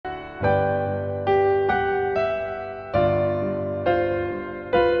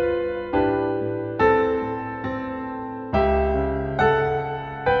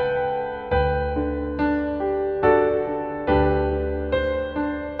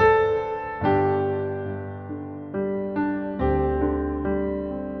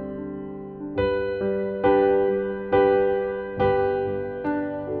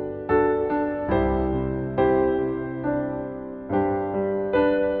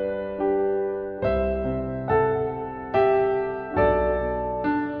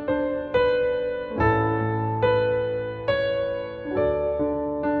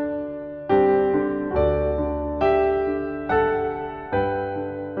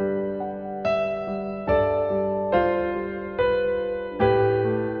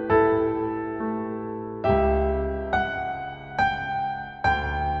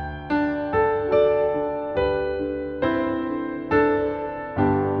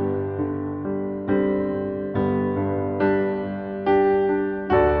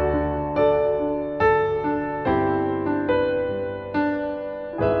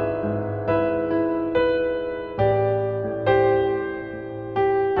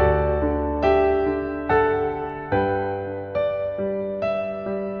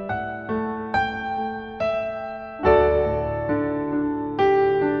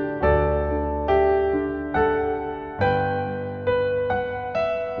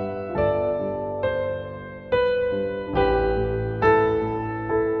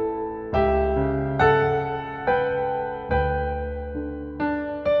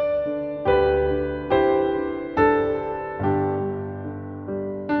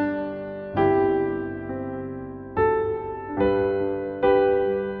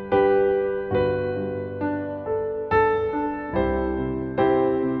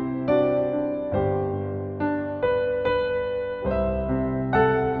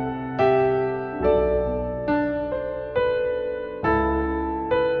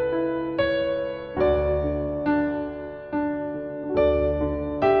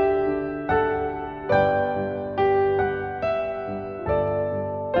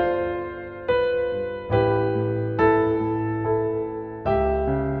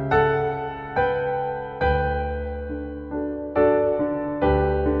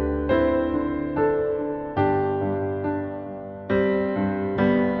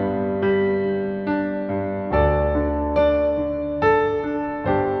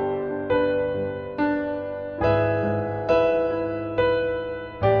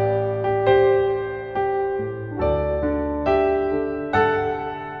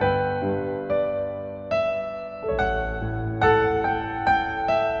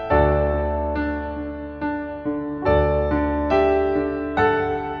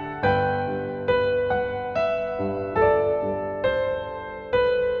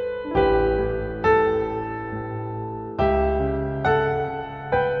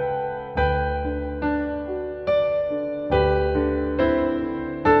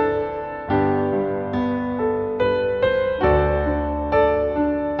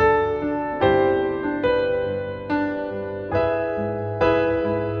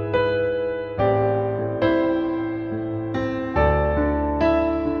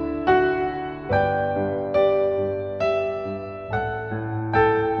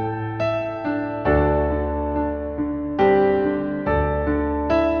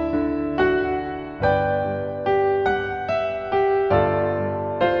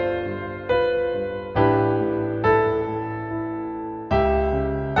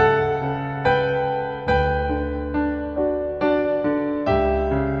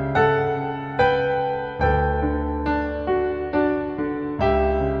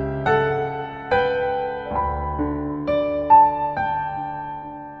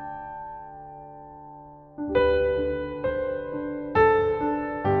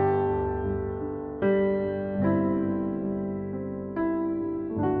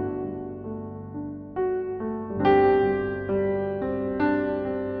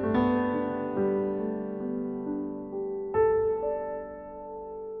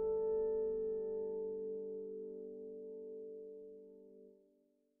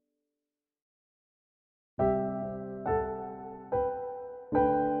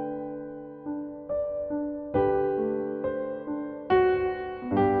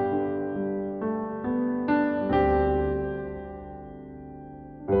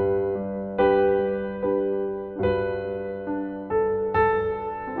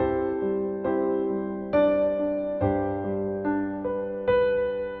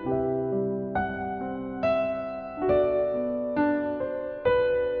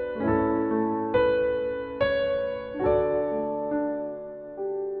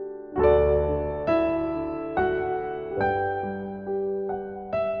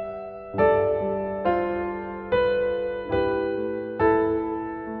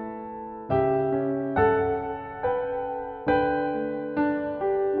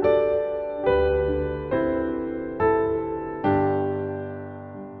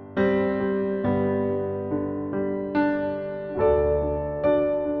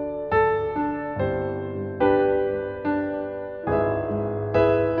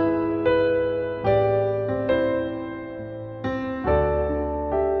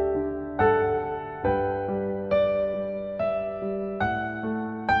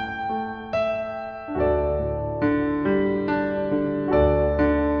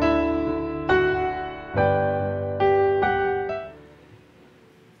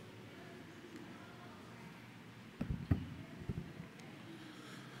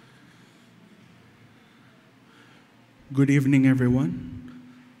Good evening, everyone.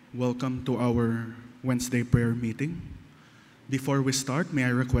 Welcome to our Wednesday prayer meeting. Before we start, may I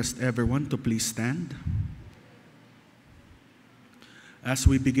request everyone to please stand as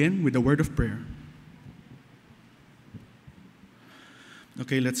we begin with a word of prayer.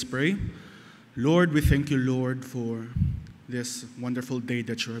 Okay, let's pray. Lord, we thank you, Lord, for this wonderful day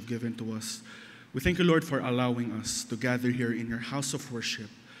that you have given to us. We thank you, Lord, for allowing us to gather here in your house of worship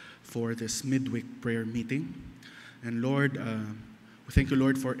for this midweek prayer meeting. And Lord, we thank you,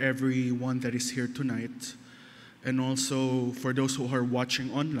 Lord, for everyone that is here tonight, and also for those who are watching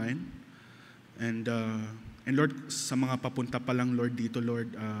online. And Lord, sa mga papunta pa lang, Lord, dito,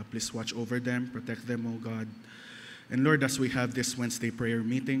 Lord, please watch over them, protect them, O God. And Lord, as we have this Wednesday prayer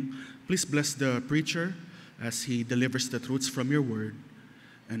meeting, please bless the preacher as he delivers the truths from your word.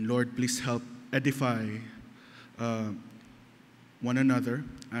 And Lord, please help edify one another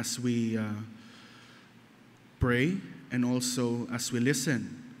as we pray and also as we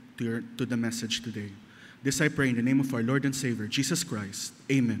listen to the message today. This I pray in the name of our Lord and Savior, Jesus Christ.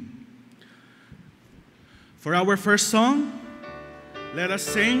 Amen. For our first song, let us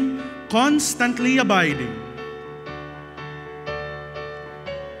sing Constantly Abiding.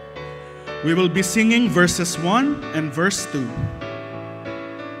 We will be singing verses 1 and verse 2.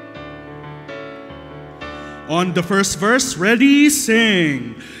 On the first verse, ready,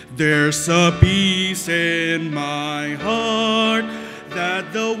 sing. There's a peace in my heart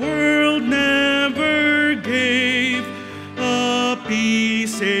that the world never gave, a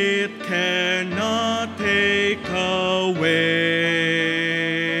peace it cannot take away.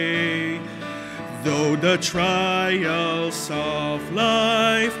 Though the trials of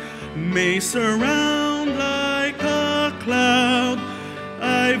life may surround like a cloud,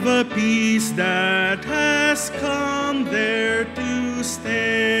 I've a peace that has come there to stay.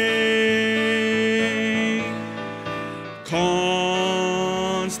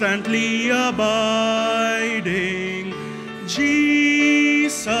 Constantly abiding,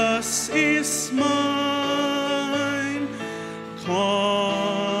 Jesus is mine.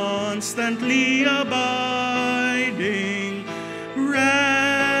 Constantly abiding,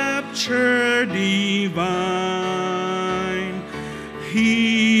 rapture divine.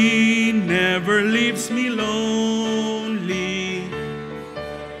 He never leaves me lonely.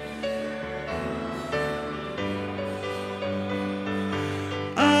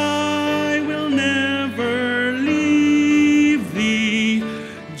 I will never leave thee.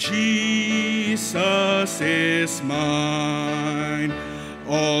 Jesus is mine.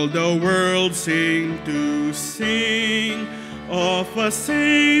 All the world sing of a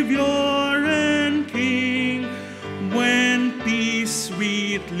Savior and King, when peace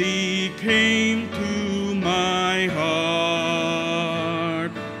sweetly came to my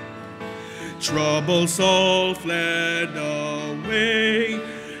heart. Troubles all fled away,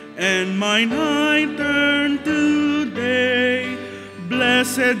 and my night turned to day.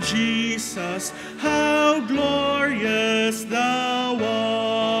 Blessed Jesus, how glorious thou art.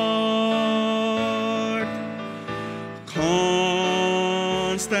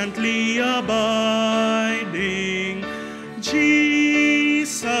 Constantly abiding,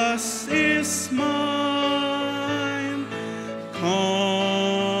 Jesus is mine.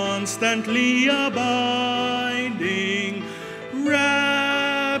 Constantly abiding,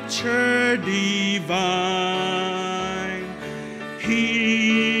 rapture divine.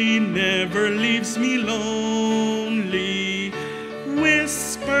 He never leaves me lonely.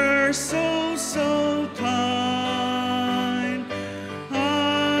 Whisper so kind,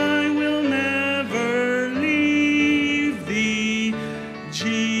 I will never leave thee.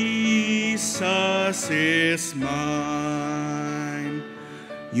 Jesus is mine.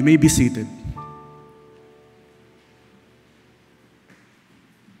 You may be seated.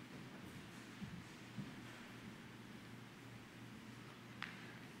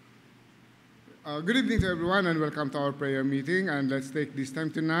 Good evening to everyone, and welcome to our prayer meeting. And let's take this time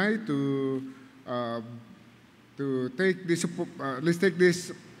tonight let's take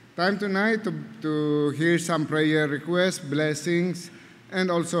this time tonight to hear some prayer requests, blessings, and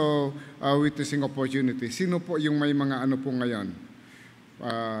also witnessing opportunities. Sino po yung may mga ano po ngayon?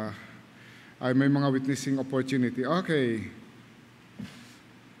 May mga witnessing opportunity. Okay.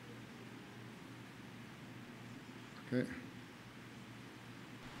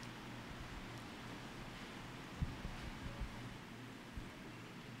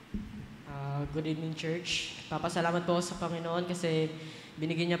 Good evening, church. Papasalamat po ako sa Panginoon kasi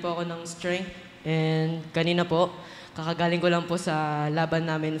binigyan niya po ako ng strength. And kanina po, kakagaling ko lang po sa laban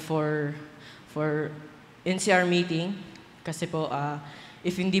namin for NCR meeting. Kasi po,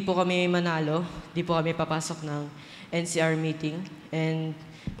 if hindi po kami manalo, di po kami papasok ng NCR meeting. And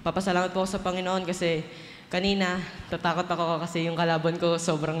papasalamat po ako sa Panginoon kasi kanina tatakot ako kasi yung kalaban ko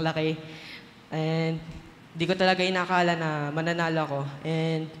sobrang laki. And di ko talaga inakala na mananalo ako.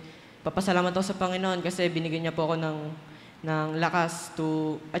 And papasalamat ako sa Panginoon kasi binigyan niya po ako ng lakas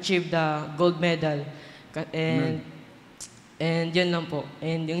to achieve the gold medal. And yun lang po.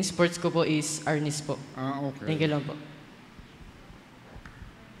 And yung sports ko po is Arnis po. Okay. Thank you lang po.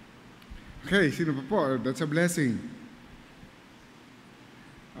 Okay, sino pa po? That's a blessing.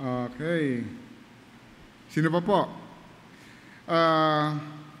 Okay. Sino pa po?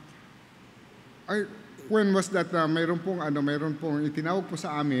 When was that? Mayroon pong itinawag po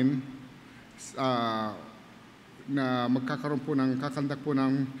sa amin na magkakaroon po kakandak po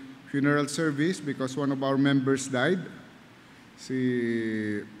ng funeral service because one of our members died. Si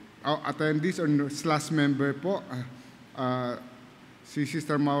attendees or slash member po, si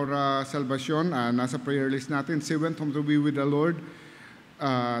Sister Maura Salvacion, nasa prayer list natin. She went home to be with the Lord.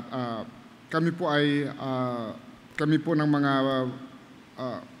 Kami po ng mga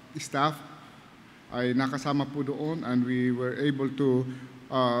staff ay nakasama po doon and we were able to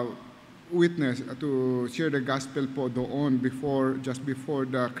witness, to share the gospel po doon just before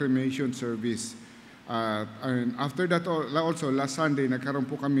the cremation service. And after that also, last Sunday, nagkaroon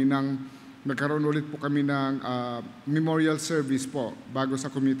ulit po kami ng memorial service po, bago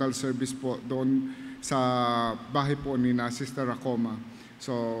sa committal service po, doon sa bahay po ni na Sister Racoma.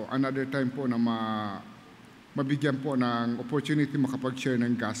 So, another time po na mabigyan po ng opportunity makapag-share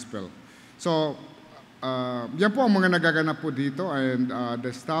ng gospel. So, yan po ang mga nagaganap po dito and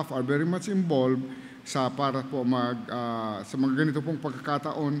the staff are very much involved para po sa mga ganito pong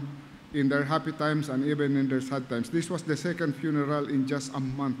pagkakataon in their happy times and even in their sad times. This was the second funeral in just a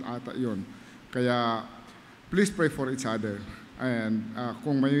month ata yun. Kaya please pray for each other. And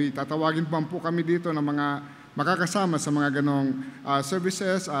kung may tatawagin pa po kami dito na mga makakasama sa mga ganong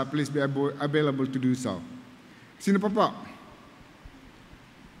services, please be available to do so. Sino pa po?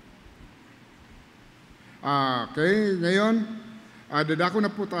 Okay, ngayon, dadako na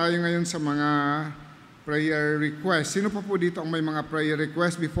po tayo ngayon sa mga prayer requests. Sino pa po dito ang may mga prayer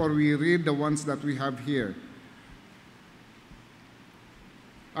requests before we read the ones that we have here?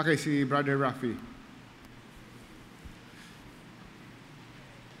 Okay, si Brother Rafi.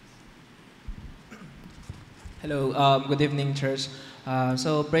 Hello, good evening, church.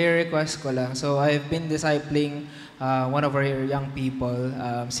 So, prayer request ko lang. So, I've been discipling one of our young people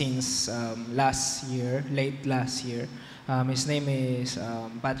since late last year. His name is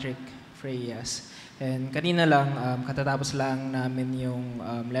Patrick Freyas. And kanina lang, katatapos lang namin yung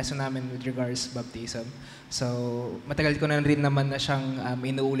lesson namin with regards baptism. So, matagal ko na rin naman na siyang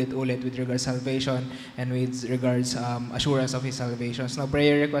inuulit-ulit with regards salvation and with regards assurance of his salvation. So,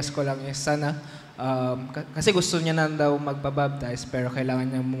 prayer request ko lang is sana, kasi gusto niya na daw magpabaptize, pero kailangan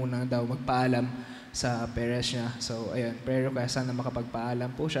niya muna daw magpaalam sa parents niya. So, ayun, prayer request, sana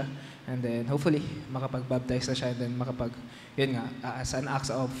makapagpaalam po siya. And then, hopefully, makapagbaptize na siya and then yun nga, as an act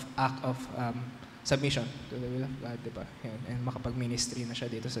of submission to the will of God, diba? Yan. And makapag-ministry na siya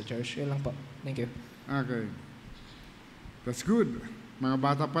dito sa church. Yun lang po. Thank you. Okay. That's good. Mga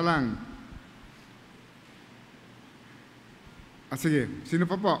bata pa lang. Sige. Sino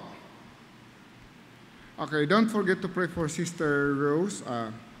pa po? Okay, don't forget to pray for Sister Rose.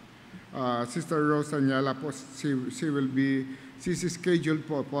 Sister Rose Anyala po, she's scheduled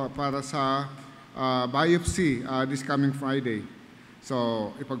po para sa biopsy this coming Friday. So,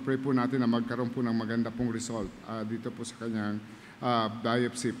 ipag-pray po natin na magkaroon po ng maganda pong result dito po sa kanyang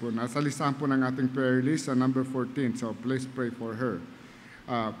biopsy po. Nasa listahan po ng ating prayer list sa number 14. So, please pray for her.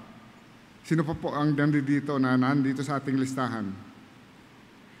 Sino pa po ang nandito sa ating listahan?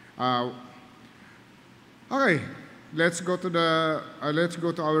 Okay, let's go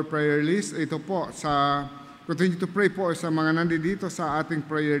to our prayer list. Ito po continue to pray po sa mga nandito sa ating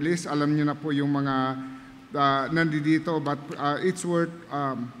prayer list. Alam niyo na po yung mga nandito, but it's worth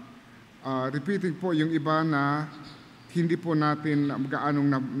repeating po yung iba na hindi po natin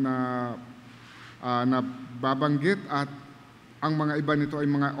gaanong nababanggit at ang mga iba nito ay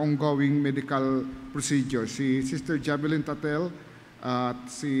mga ongoing medical procedure. Si Sister Javelin Tatel at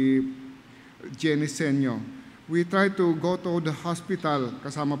si Jenny Senyo. We try to go to the hospital,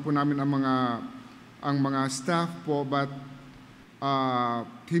 kasama po namin ang mga staff po, but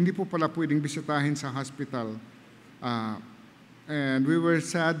hindi po pala pwedeng bisitahin sa hospital. And we were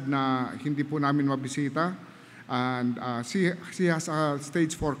sad na hindi po namin mabisita. And she has a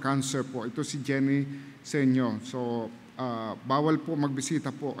stage 4 cancer po. Ito si Jenny Senyo. So, bawal po magbisita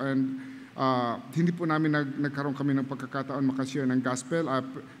po. And hindi po namin nagkaroon kami ng pagkakataon makashare ng gospel.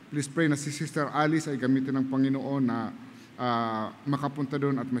 Please pray na si Sister Alice ay gamitin ng Panginoon na makapunta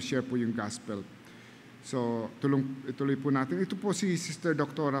doon at ma-share po yung gospel. So, ituloy po natin. Ito po si Sister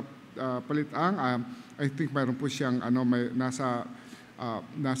Doktora Palitang. I think mayroon po siyang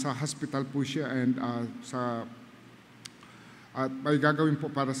nasa hospital po siya and at may gagawin po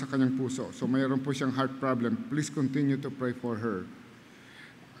para sa kanyang puso. So, mayroon po siyang heart problem. Please continue to pray for her.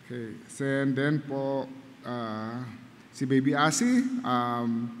 Okay. And then po, si Baby Asi,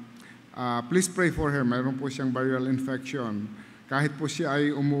 please pray for her. Mayroon po siyang viral infection. Kahit po siya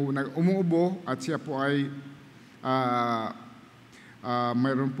ay umuubo at siya po ay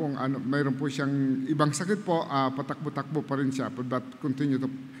mayroon po siyang ibang sakit po, patakbo-takbo pa rin siya, but continue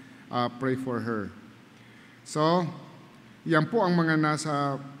to pray for her. So, yan po ang mga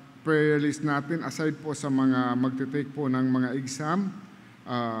nasa prayer list natin aside po sa mga magte-take po ng mga exam.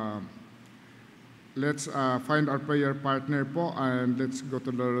 Let's find our prayer partner po and let's go to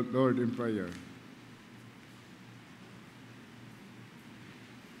the Lord in prayer.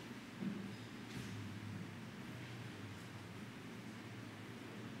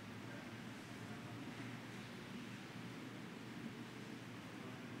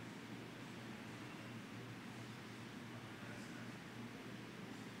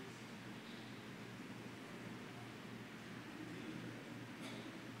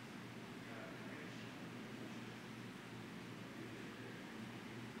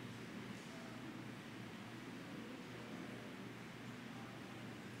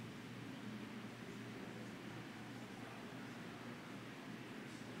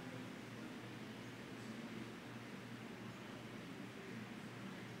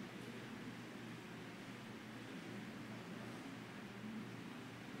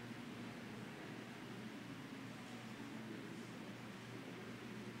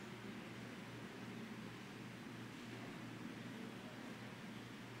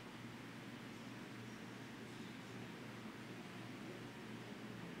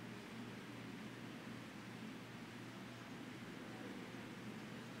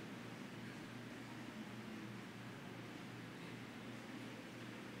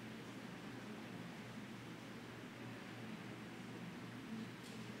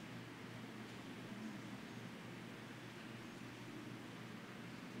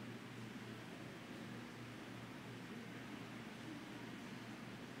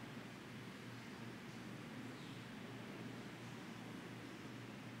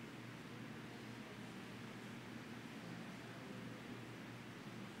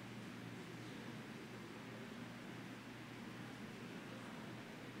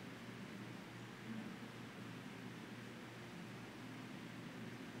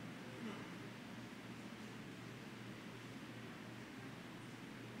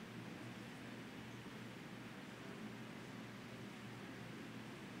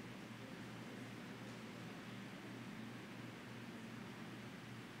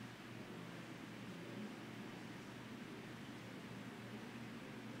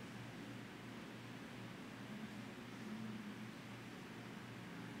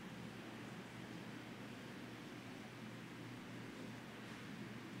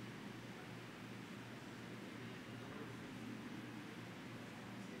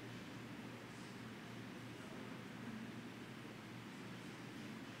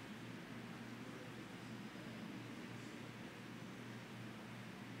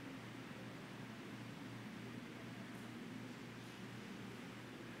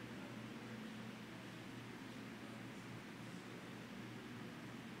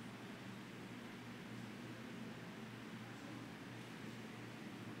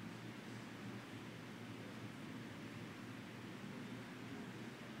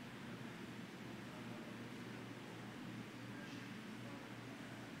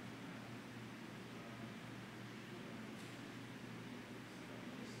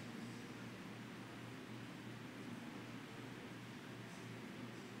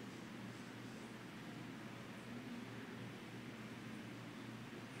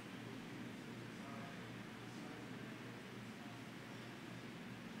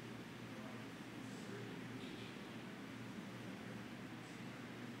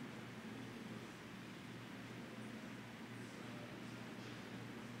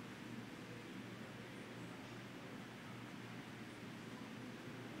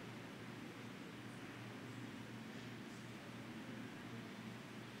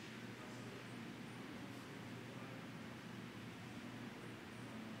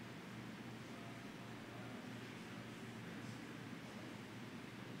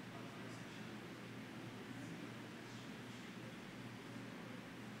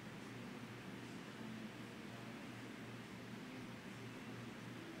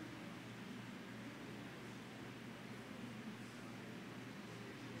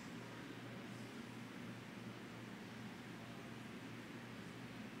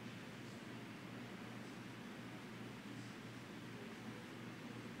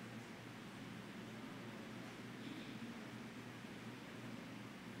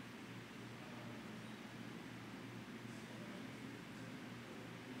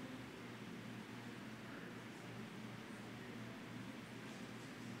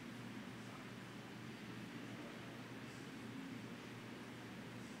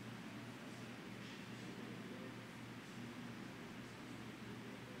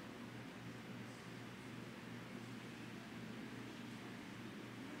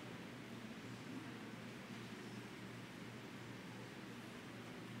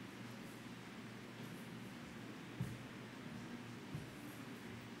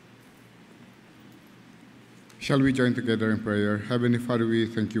 Shall we join together in prayer? Heavenly Father, we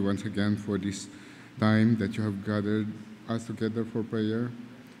thank you once again for this time that you have gathered us together for prayer.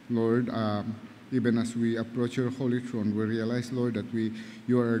 Lord, even as we approach your holy throne, we realize, Lord, that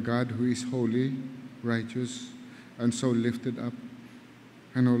you are a God who is holy, righteous, and so lifted up.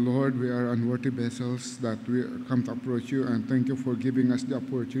 And, oh Lord, we are unworthy vessels that we come to approach you, and thank you for giving us the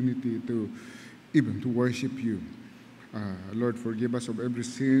opportunity to even to worship you. Lord, forgive us of every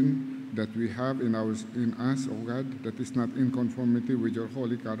sin that we have in us, oh God, that is not in conformity with your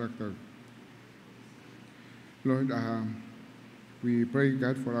holy character. Lord, we pray,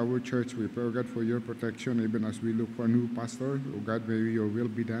 God, for our church. We pray, God, for your protection, even as we look for a new pastor. Oh God, may your will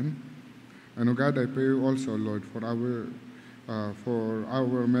be done. And, oh God, I pray also, Lord, for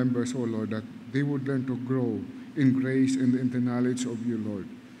our members, oh Lord, that they would learn to grow in grace and in the knowledge of you, Lord.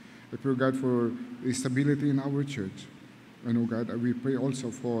 I pray, God, for stability in our church. And, oh God, we pray also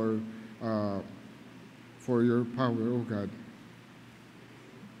for your power, oh God.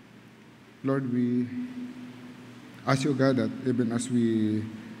 Lord, we ask you, God, that even as we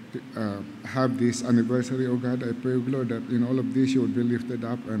have this anniversary, oh God, I pray, Lord, that in all of this you would be lifted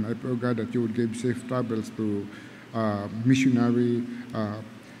up, and I pray, God, that you would give safe travels to missionary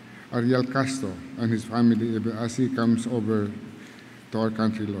Ariel Castro and his family as he comes over to our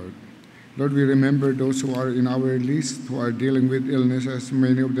country, Lord. Lord, we remember those who are in our list who are dealing with illnesses,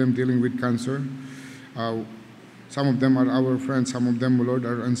 many of them dealing with cancer. Some of them are our friends, some of them, Lord,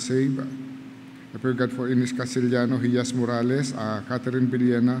 are unsaved. I pray, God, for Ines Casillano, Hias Morales, Catherine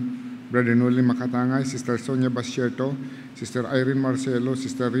Villena, Brother Noli Makatangay, Sister Sonia Basierto, Sister Irene Marcelo,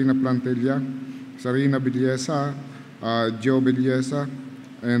 Sister Rina Plantilla, Sarina Villesa, Joe Villesa,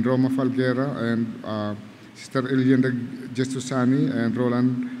 and Roma Falguera, and Sister Elienda Gestusani, and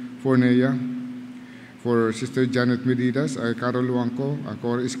Roland Fornea, for Sister Janet Medidas, Carol Luanco,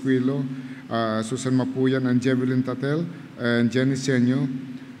 Cora Esquilo, Susan Mapuyan, and Jevelyn Tatel, and Jenny Senyo.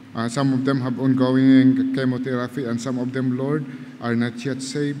 Some of them have ongoing chemotherapy, and some of them, Lord, are not yet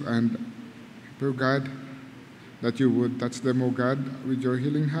saved. And pray, God, that you would touch them, O God, with your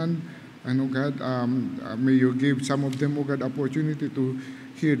healing hand. And, O God, may you give some of them, O God, opportunity to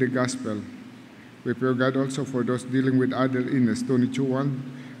hear the gospel. We pray, God, also for those dealing with other illness, Tony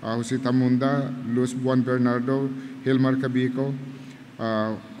Chuan, Jose Tamunda, Luz Juan Bernardo, Hilmar Cabico,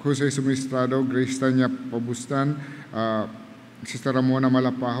 Jose Sumistrado, Grace Tanya Pabustan, Sister Ramona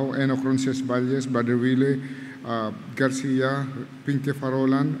Malapajo, Enoch Ronces Valles, Brother Willie Garcia, Pinke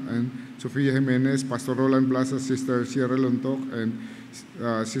Farolan, and Sofia Jimenez, Pastor Roland Blaza, Sister Sierra Lontok,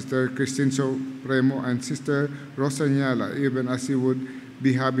 and Sister Christine Supremo, and Sister Rosa Nyala, even as she would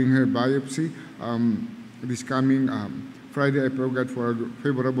be having her biopsy this coming Friday. I pray, God, for a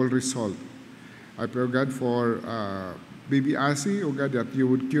favorable result. I pray, God, for baby Asi, oh God, that you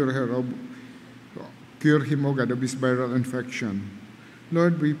would cure him, oh God, of this viral infection.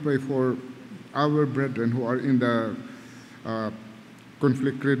 Lord, we pray for our brethren who are in the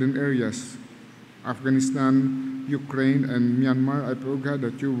conflict-ridden areas, Afghanistan, Ukraine, and Myanmar. I pray, God,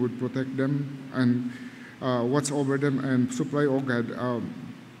 that you would protect them and watch over them and supply, oh God,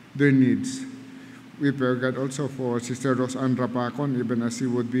 their needs. We pray, God, also for Sister Rosandra Pacon, even as she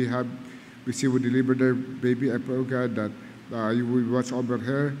would deliver their baby. I pray, God, that you will watch over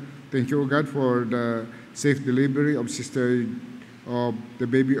her. Thank you, God, for the safe delivery of the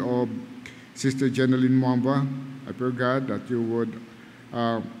baby of Sister Jeneline Mwamba. I pray, God, that you would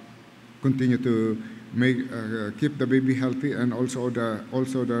continue to keep the baby healthy, and also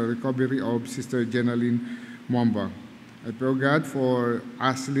the recovery of Sister Jeneline Mwamba. I pray, God, for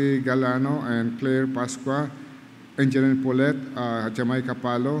Ashley Galano and Claire Pasqua, Angeline Paulette, Jamaica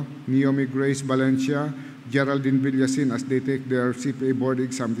Palo, Naomi Grace Valencia, Geraldine Villasin as they take their CPA board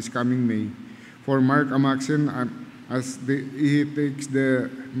exam this coming May. For Mark Amaxin, as they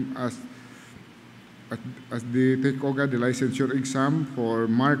take over the licensure exam. For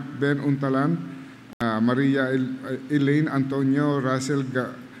Mark Ben Untalan, Maria Elaine Antonio Russell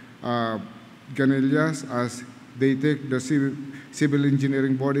Ganelias as they take the civil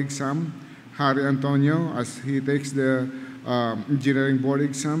engineering board exam. Harry Antonio as he takes the engineering board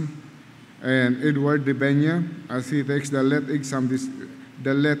exam. And Edward De Benya as he takes the LET exam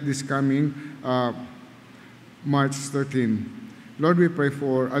this coming March 13. Lord, we pray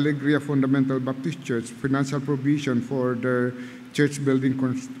for Alegria Fundamental Baptist Church, financial provision for their church building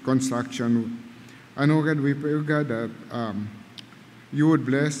construction. And, oh God, we pray, oh God, that you would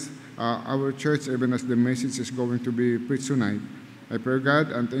bless our church even as the message is going to be preached tonight. I pray,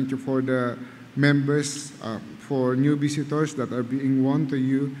 God, and thank you for the members, for new visitors that are being won to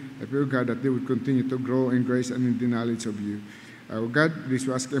you. I pray, God, that they would continue to grow in grace and in the knowledge of you. God, this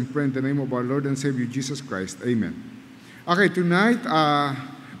we ask and pray in the name of our Lord and Savior Jesus Christ. Amen. Okay, tonight,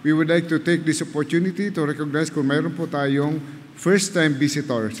 we would like to take this opportunity to recognize kung mayroon po tayong first-time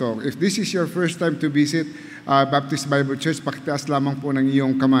visitor. So, if this is your first time to visit Baptist Bible Church, pakitaas lamang po ng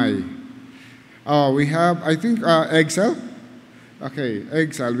iyong kamay. We have, I think, Excel. Okay,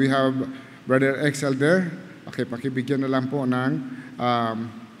 Excel. We have Brother Excel there. Okay, pakibigyan na lang po ng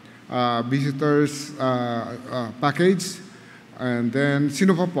visitors package. And then,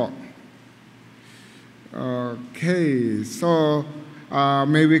 sino pa po? Okay, so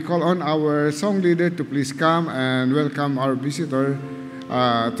may we call on our song leader to please come and welcome our visitor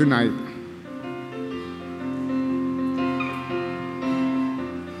tonight.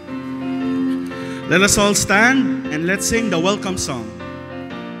 Let us all stand and let's sing the welcome song.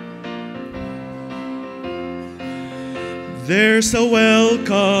 There's a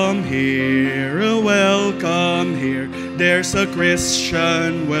welcome here, a welcome here. There's a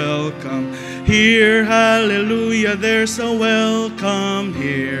Christian welcome here, hallelujah. There's a welcome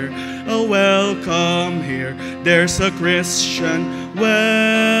here, a welcome here. There's a Christian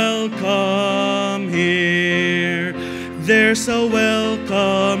welcome here. There's a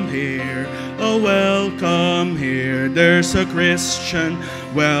welcome here, a welcome here. There's a Christian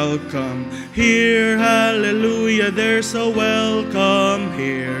welcome here, hallelujah. There's a welcome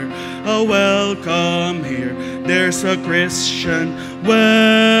here, a welcome here. There's a Christian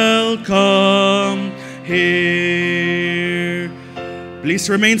welcome here. Please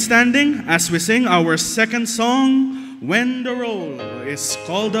remain standing as we sing our second song, When the Roll is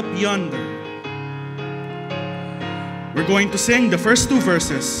Called Up Yonder. We're going to sing the first two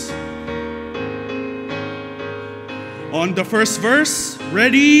verses. On the first verse,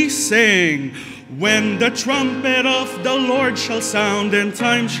 ready, sing. When the trumpet of the Lord shall sound, and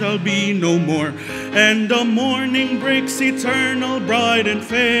time shall be no more, and the morning breaks eternal, bright and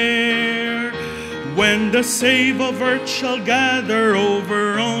fair. When the save of earth shall gather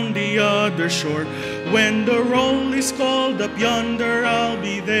over on the other shore, when the roll is called up yonder, I'll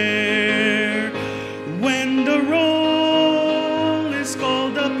be there. When the roll is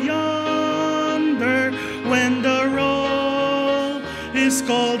called up yonder, when the roll is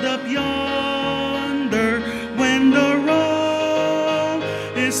called up yonder, when the roll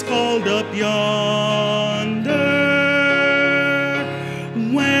is called up yonder,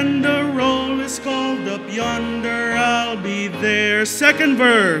 when the roll is called up yonder, I'll be there. Second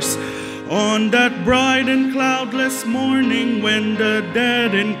verse. On that bright and cloudless morning, when the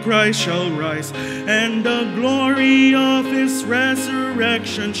dead in Christ shall rise, and the glory of his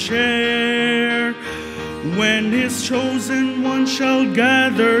resurrection share, when his chosen ones shall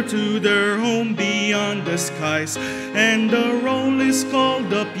gather to their home beyond the skies, and the roll is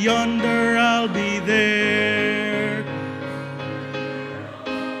called up yonder, I'll be there.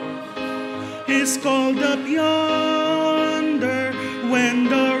 Is called up yonder, when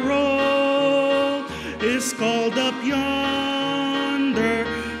the roll is called up yonder,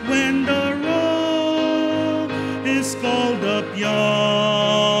 when the roll is called up yonder,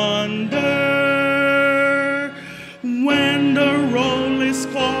 when the roll is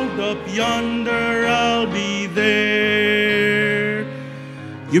called up yonder, I'll be there.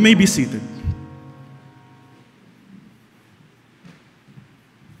 You may be seated.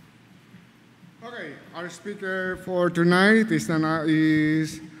 Okay, our speaker for tonight is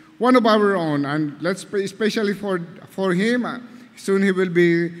one of our own, and let's pray especially for him. Soon he will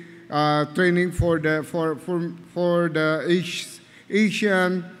be training for the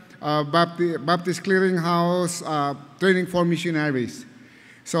Asian Baptist Clearinghouse training for missionaries.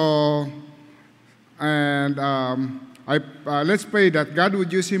 So, and let's pray that God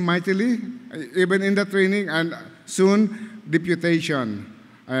would use him mightily, even in the training and soon deputation.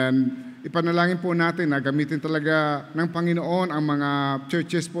 And ipanalangin po natin na gamitin talaga ng Panginoon ang mga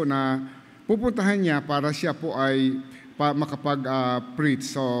churches po na pupuntahan niya para siya po ay makapag-preach.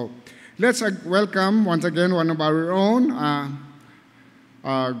 So, let's welcome once again one of our own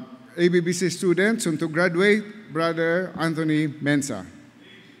ABBC student, soon to graduate, Brother Anthony Mesa.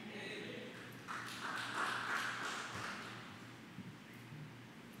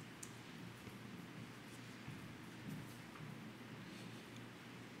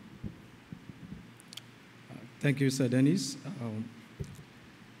 Thank you, Sir Dennis,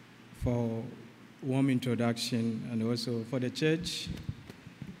 for warm introduction, and also for the church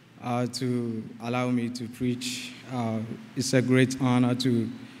to allow me to preach. It's a great honor to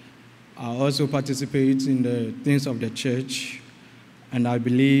also participate in the things of the church, and I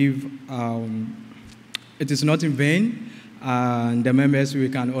believe it is not in vain. The members, we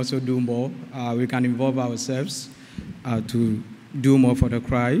can also do more. We can involve ourselves to do more for the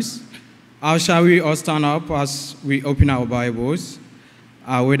Christ. How shall we all stand up as we open our Bibles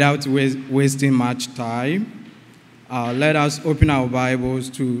without wasting much time? Let us open our Bibles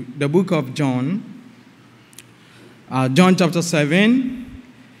to the book of John, John chapter 7,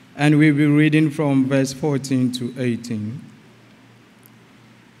 and we'll be reading from verse 14 to 18.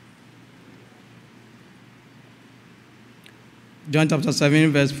 John chapter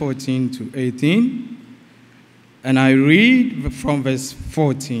 7, verse 14 to 18. And I read from verse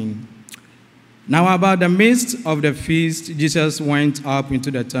 14. Now about the midst of the feast, Jesus went up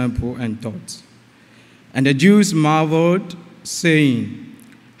into the temple and taught. And the Jews marveled, saying,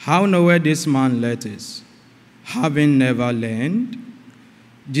 How knoweth this man letters, having never learned?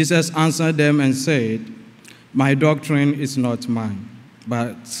 Jesus answered them and said, My doctrine is not mine,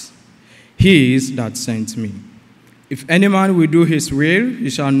 but his that sent me. If any man will do his will, he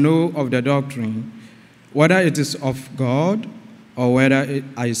shall know of the doctrine, whether it is of God or whether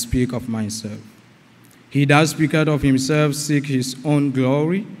I speak of myself. He that speaketh of himself seek his own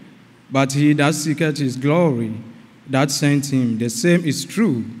glory, but he that seeketh his glory that sent him, the same is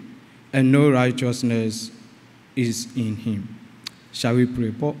true, and no righteousness is in him. Shall we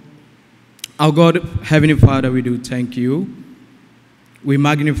pray, Paul? Our God, Heavenly Father, we do thank you. We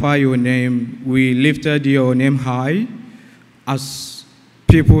magnify your name. We lifted your name high as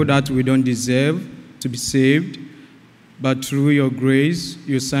people that we don't deserve to be saved. But through your grace,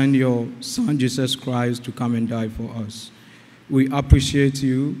 you sent your Son, Jesus Christ, to come and die for us. We appreciate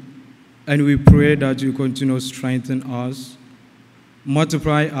you, and we pray that you continue to strengthen us,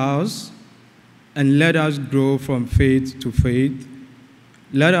 multiply us, and let us grow from faith to faith.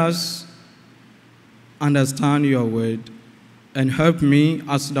 Let us understand your word, and help me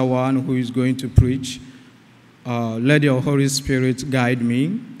as the one who is going to preach. Let your Holy Spirit guide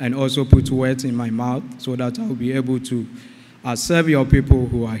me and also put words in my mouth so that I will be able to serve your people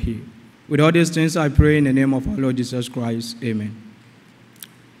who are here. With all these things, I pray in the name of our Lord Jesus Christ. Amen.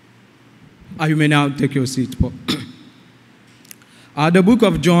 You may now take your seat, Paul. The book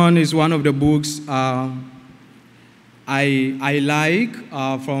of John is one of the books I like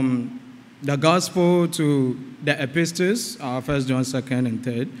from the gospel to the epistles, 1 John, 2nd, and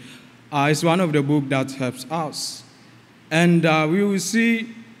 3rd. It's one of the books that helps us. And we will see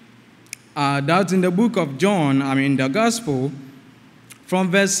that in the book of John, the gospel,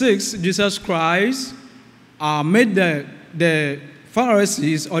 from verse 6, Jesus Christ made the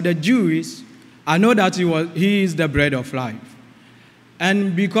Pharisees or the Jews know that he is the bread of life.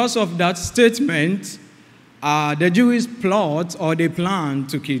 And because of that statement, the Jews plot or they plan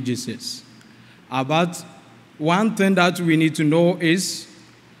to kill Jesus. But one thing that we need to know is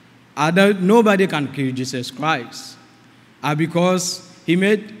that nobody can kill Jesus Christ. Because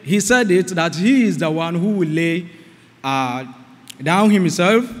he said it that he is the one who will lay down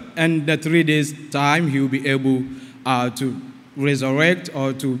himself, and the 3 days time he will be able to resurrect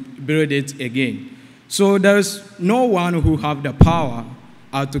or to build it again. So there's no one who have the power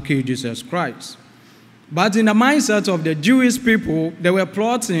to kill Jesus Christ. But in the mindset of the Jewish people, they were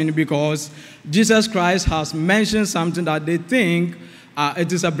plotting because Jesus Christ has mentioned something that they think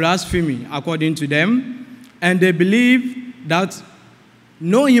it is a blasphemy according to them. And they believe that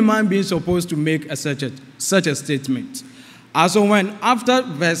no human being is supposed to make such a statement. So when after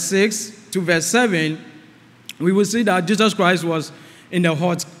verse 6 to verse 7, we will see that Jesus Christ was in the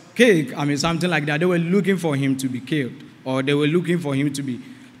hot cake, something like that. They were looking for him to be killed, or they were looking for him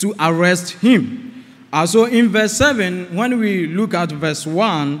to arrest him. So in verse 7, when we look at verse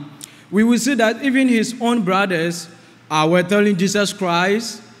 1, we will see that even his own brothers were telling Jesus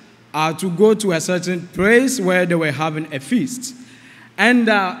Christ to go to a certain place where they were having a feast. And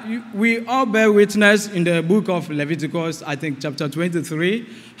we all bear witness in the book of Leviticus, I think chapter 23,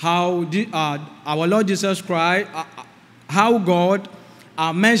 how our Lord Jesus Christ, how God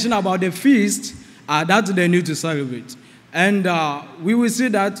mentioned about the feast that they need to celebrate. And we will see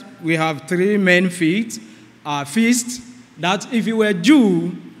that we have 3 main feasts that if you were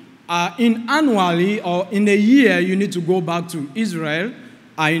Jew, in annually or in a year, you need to go back to Israel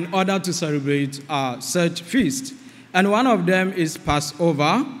in order to celebrate such feast. And one of them is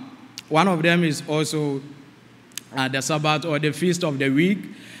Passover. One of them is also the Sabbath or the Feast of the Week.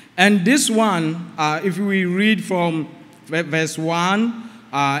 And this one, if we read from verse 1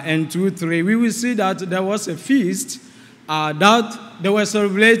 and 2, 3, we will see that there was a feast that they were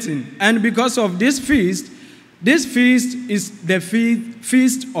celebrating. And because of this feast is the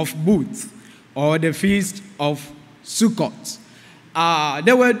Feast of Booths, or the Feast of Sukkot.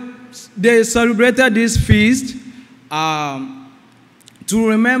 They celebrated this feast to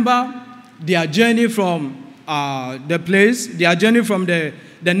remember their journey from the place. They are journeying from the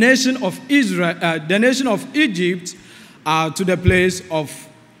nation of Israel, the nation of Egypt, to the place of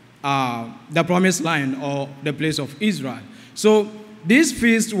the promised land, or the place of Israel. So this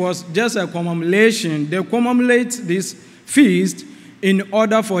feast was just a commemoration. They commemorate this feast in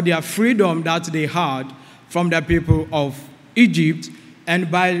order for their freedom that they had from the people of Egypt.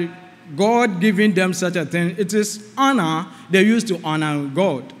 And by God giving them such a thing, it is honor. They used to honor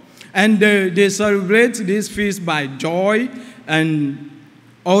God. And they celebrate this feast by joy, and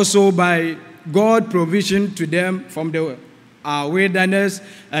also by God provision to them from the wilderness,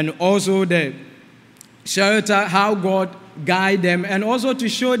 and also the shelter, how God guide them, and also to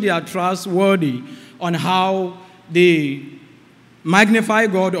show they are trustworthy on how they magnify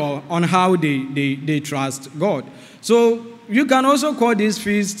God, or on how they trust God. So you can also call this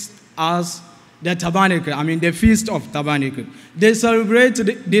feast as the tabernacle, the Feast of Tabernacle. They celebrate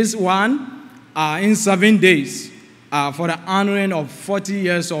this one in 7 days for the honoring of 40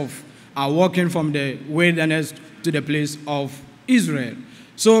 years of walking from the wilderness to the place of Israel.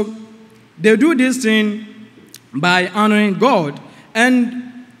 So they do this thing by honoring God.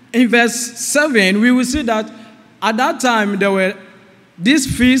 And in verse 7, we will see that at that time this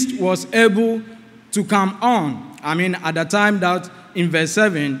feast was able to come on. At the time that in verse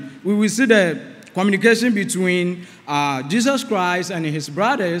 7, we will see the communication between Jesus Christ and his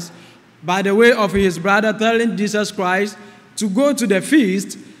brothers, by the way of his brother telling Jesus Christ to go to the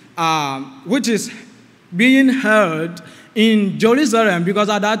feast, which is being held in Jerusalem, because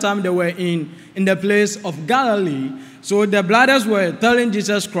at that time they were in the place of Galilee. So the brothers were telling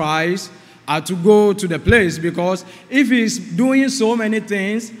Jesus Christ to go to the place, because if he's doing so many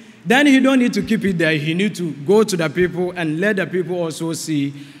things, then he don't need to keep it there. He need to go to the people and let the people also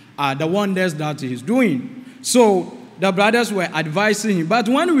see the wonders that he's doing. So the brothers were advising him. But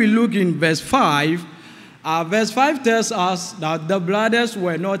when we look in verse 5 tells us that the brothers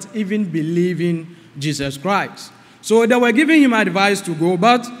were not even believing Jesus Christ. So they were giving him advice to go,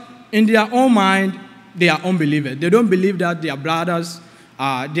 but in their own mind, they are unbelievers. They don't believe that their brothers,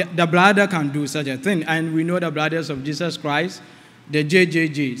 the brother can do such a thing. And we know the brothers of Jesus Christ, the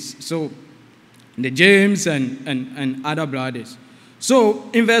JJJs. So the James and other brothers. So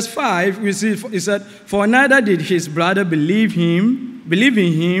in verse 5, we see it said, for neither did his brother believe in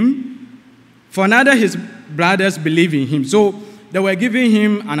him, for neither his brothers believe in him. So they were giving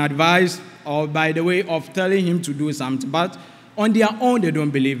him an advice, or by the way of telling him to do something, but on their own they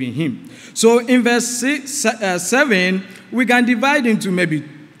don't believe in him. So in verse 7, we can divide into maybe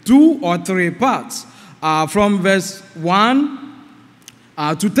 2 or 3 parts. From verse 1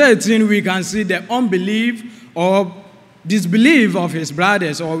 to 13, we can see the unbelief or disbelief of his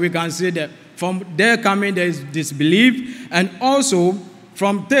brothers, or we can see that from there coming there is disbelief. And also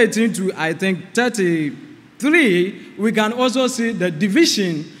from 13 to I think 33, we can also see the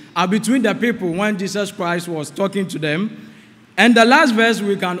division between the people when Jesus Christ was talking to them. And the last verse,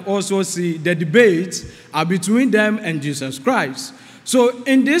 we can also see the debate between them and Jesus Christ. So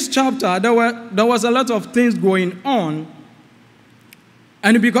in this chapter, there was a lot of things going on.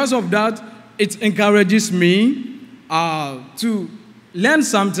 And because of that, it encourages me to learn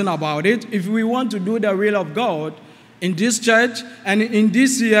something about it. If we want to do the will of God in this church, and in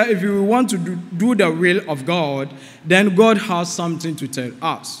this year, if we want to do the will of God, then God has something to tell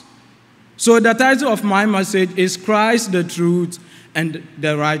us. So the title of my message is Christ the Truth and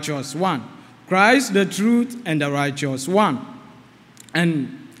the Righteous One. Christ the Truth and the Righteous One.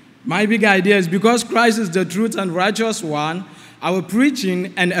 And my big idea is, because Christ is the truth and righteous one, our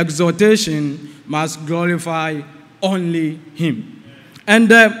preaching and exhortation must glorify only him. And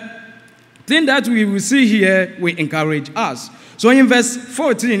the thing that we will see here will encourage us. So in verse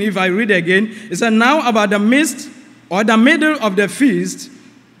 14, if I read again, it says, now about the midst or the middle of the feast,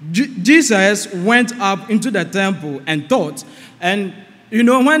 Jesus went up into the temple and taught. And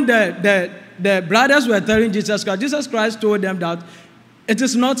when the brothers were telling Jesus Christ told them that it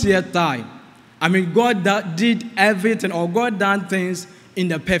is not yet time. God did everything, or God done things in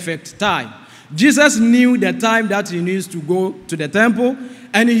the perfect time. Jesus knew the time that he needs to go to the temple,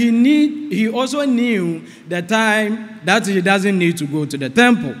 and he also knew the time that he doesn't need to go to the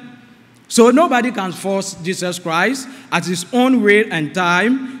temple. So nobody can force Jesus Christ. At his own way and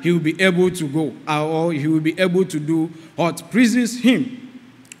time, he will be able to go, or he will be able to do what pleases him.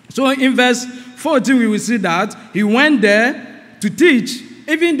 So in verse 14, we will see that he went there to teach,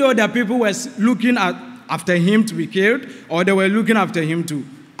 even though the people were looking after him to be killed, or they were looking after him to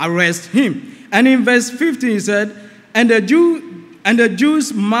arrest him. And in verse 15, he said, and the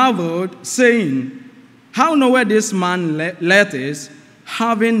Jews marveled, saying, how knoweth this man letters,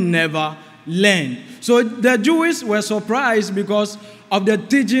 having never learn. So the Jews were surprised because of the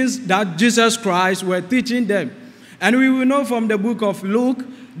teachings that Jesus Christ were teaching them. And we will know from the book of Luke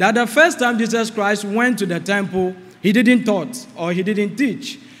that the first time Jesus Christ went to the temple, he didn't taught or he didn't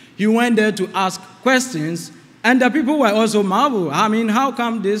teach. He went there to ask questions, and the people were also marveled. I mean, how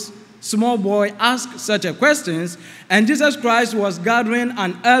come this small boy asked such a questions? And Jesus Christ was gathering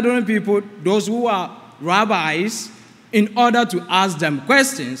and elderly people, those who are rabbis, in order to ask them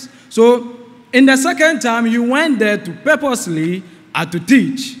questions. So in the second time, he went there to purposely to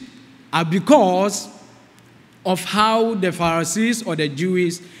teach because of how the Pharisees or the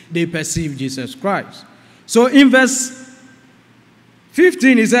Jews, they perceive Jesus Christ. So in verse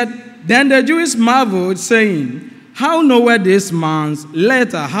 15, he said, then the Jews marveled, saying, how knoweth this man's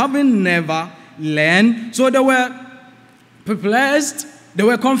letter, having never learned? So they were perplexed, they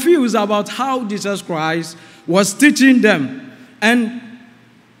were confused about how Jesus Christ was teaching them. And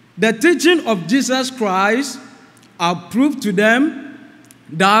the teaching of Jesus Christ proved to them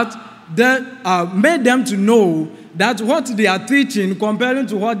that made them to know that what they are teaching, comparing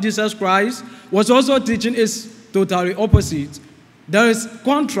to what Jesus Christ was also teaching, is totally opposite. There is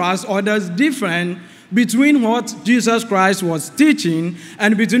contrast, or there's difference between what Jesus Christ was teaching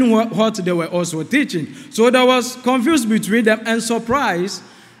and between what they were also teaching. So there was confusion between them and surprise,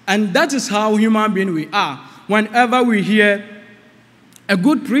 and that is how human beings we are. Whenever we hear a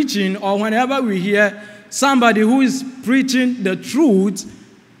good preaching, or whenever we hear somebody who is preaching the truth,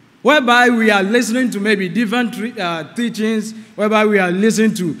 whereby we are listening to maybe different teachings, whereby we are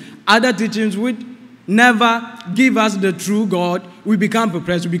listening to other teachings which never give us the true God, we become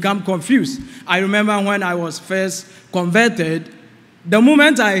perplexed, we become confused. I remember when I was first converted, the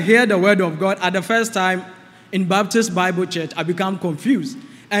moment I hear the word of God at the first time in Baptist Bible Church, I become confused.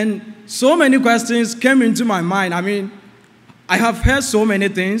 And so many questions came into my mind. I mean, I have heard so many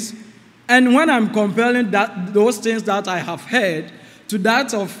things, and when I'm comparing those things that I have heard to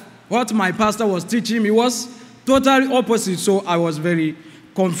that of what my pastor was teaching me, was totally opposite. So I was very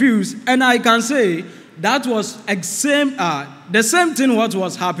confused, and I can say that was the same thing what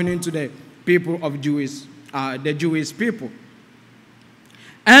was happening to the people of the Jewish people.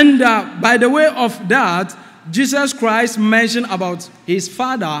 And by the way of that, Jesus Christ mentioned about his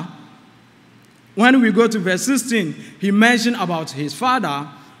Father. When we go to verse 16, he mentioned about his Father,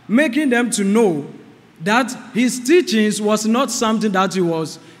 making them to know that his teachings was not something that he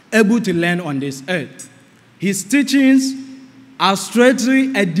was able to learn on this earth. His teachings are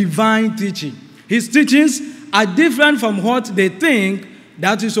straightly a divine teaching. His teachings are different from what they think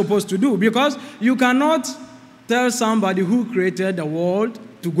that he's supposed to do, because you cannot tell somebody who created the world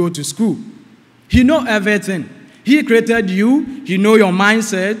to go to school. He knows everything. He created you. He knows your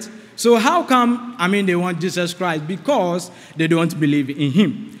mindset. So how come, they want Jesus Christ? Because they don't believe in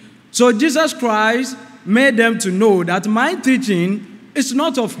him. So Jesus Christ made them to know that my teaching is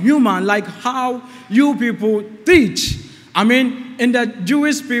not of human, like how you people teach. In the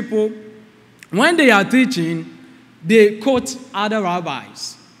Jewish people, when they are teaching, they quote other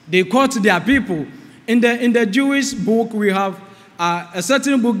rabbis. They quote their people. In the Jewish book, we have a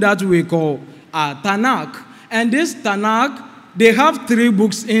certain book that we call Tanakh. And this Tanakh, they have 3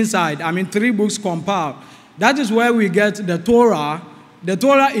 books inside. 3 books compiled. That is where we get the Torah. The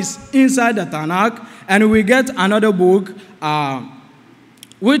Torah is inside the Tanakh. And we get another book,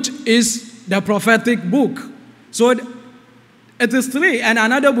 which is the prophetic book. So it is 3. And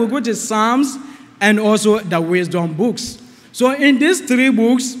another book, which is Psalms, and also the wisdom books. So in these 3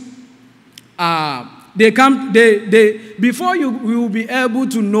 books, before you will be able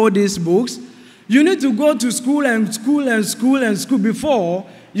to know these books, you need to go to school and school and school and school before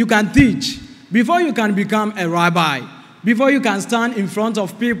you can teach, before you can become a rabbi, before you can stand in front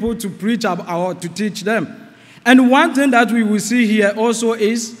of people to preach or to teach them. And one thing that we will see here also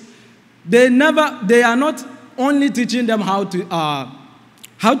is they are not only teaching them how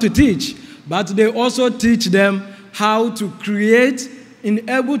to teach, but they also teach them how to create and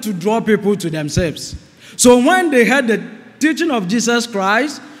able to draw people to themselves. So when they heard the teaching of Jesus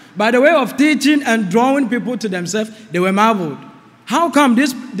Christ, by the way of teaching and drawing people to themselves, they were marveled. How come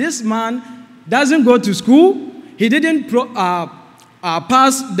this man doesn't go to school? He didn't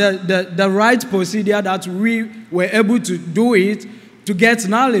pass the right procedure that we were able to do it to get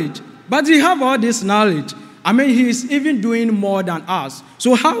knowledge. But he have all this knowledge. He is even doing more than us.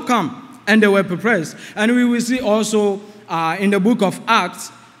 So how come? And they were perplexed. And we will see also in the book of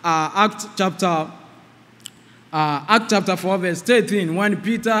Acts, Acts chapter 4, verse 13, when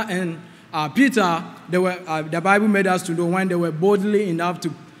Peter, they were, the Bible made us to know when they were boldly enough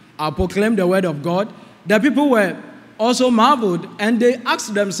to proclaim the word of God, the people were also marveled, and they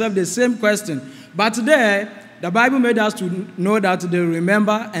asked themselves the same question. But there, the Bible made us to know that they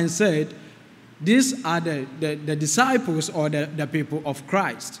remember and said, these are the disciples or the people of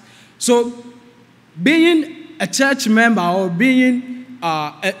Christ. So, being a church member or being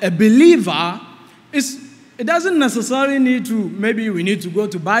a believer, it doesn't necessarily need to, maybe we need to go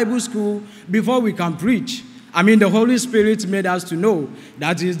to Bible school before we can preach. I mean, the Holy Spirit made us to know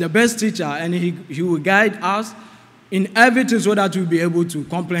that He is the best teacher, and He will guide us in everything so that we'll be able to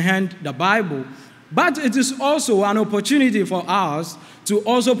comprehend the Bible. But it is also an opportunity for us to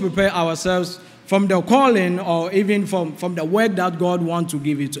also prepare ourselves from the calling or even from the work that God wants to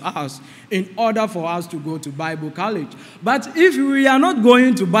give it to us in order for us to go to Bible college. But if we are not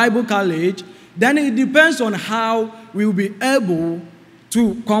going to Bible college, then it depends on how we will be able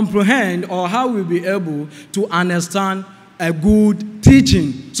to comprehend or how we'll be able to understand a good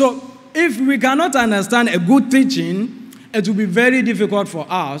teaching. So if we cannot understand a good teaching, it will be very difficult for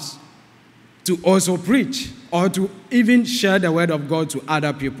us to also preach or to even share the word of God to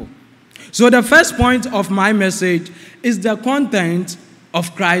other people. So the first point of my message is the content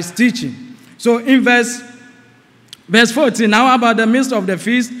of Christ's teaching. So in verse 14, now about the midst of the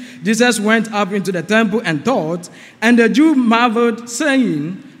feast, Jesus went up into the temple and taught, and the Jews marveled,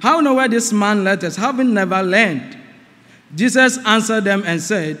 saying, how knoweth this man letters, having never learned? Jesus answered them and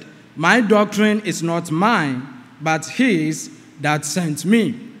said, my doctrine is not mine, but His that sent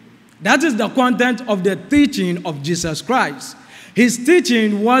me. That is the content of the teaching of Jesus Christ. His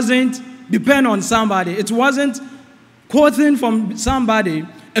teaching wasn't depend on somebody. It wasn't quoting from somebody.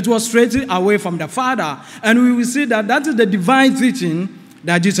 It was straight away from the Father. And we will see that that is the divine teaching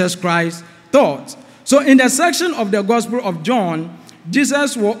that Jesus Christ taught. So in the section of the Gospel of John,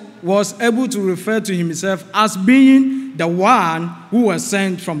 Jesus was able to refer to Himself as being the one who was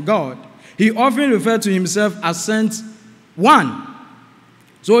sent from God. He often referred to Himself as sent one.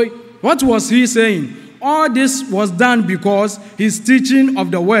 So what was He saying? All this was done because His teaching of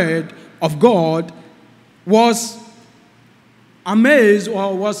the Word of God was amazed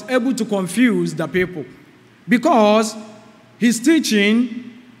or was able to confuse the people. Because His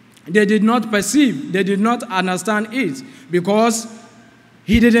teaching, they did not perceive, they did not understand it, because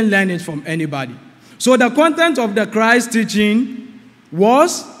He didn't learn it from anybody. So the content of the Christ teaching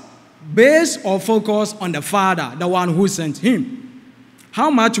was based or focused on the Father, the one who sent Him. How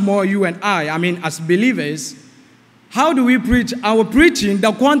much more you and I as believers, how do we preach? Our preaching,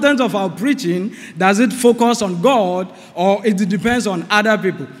 the content of our preaching, does it focus on God or it depends on other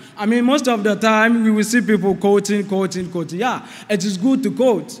people? Most of the time we will see people quoting. Yeah, it is good to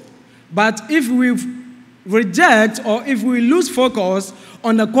quote. But if we reject or if we lose focus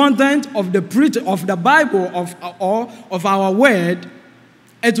on the content of the Bible or of our word,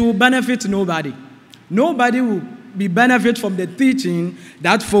 it will benefit nobody. Nobody will be benefit from the teaching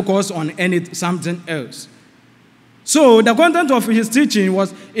that focus on something else. So the content of His teaching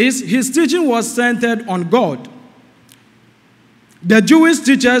was centered on God. The Jewish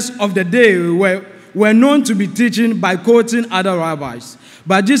teachers of the day were known to be teaching by quoting other rabbis.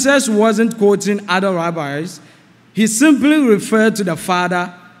 But Jesus wasn't quoting other rabbis. He simply referred to the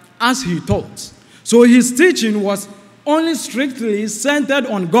Father as He taught. So His teaching was only strictly centered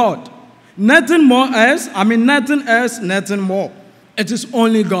on God. Nothing more else, nothing else, nothing more. It is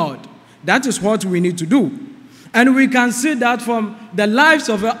only God. That is what we need to do. And we can see that from the lives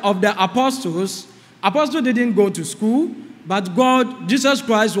of the apostles. Apostles didn't go to school, but Jesus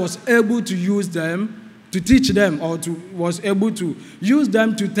Christ was able to use them to teach them, or was able to use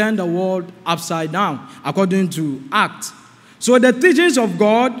them to turn the world upside down, according to Acts. So the teachings of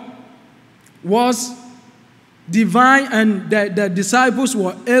God was divine, and the disciples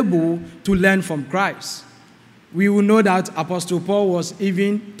were able to learn from Christ. We will know that Apostle Paul was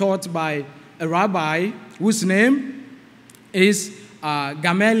even taught by a rabbi whose name is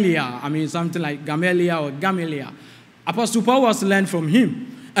Gamaliel. Something like Gamaliel or Gamaliel. Apostle Paul was learned from him.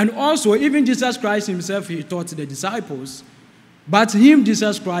 And also, even Jesus Christ Himself, He taught the disciples. But Him,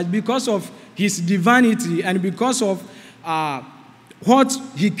 Jesus Christ, because of His divinity and because of what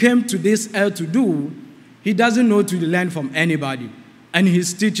He came to this earth to do, He doesn't know to learn from anybody. And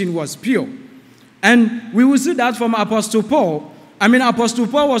His teaching was pure. And we will see that from Apostle Paul. Apostle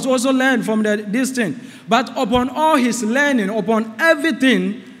Paul was also learned from this thing. But upon all his learning, upon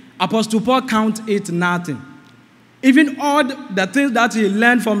everything, Apostle Paul counted it nothing. Even all the things that he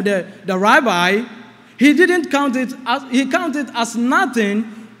learned from the rabbi, he didn't count it he counted as nothing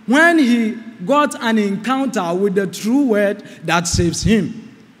when he got an encounter with the true word that saves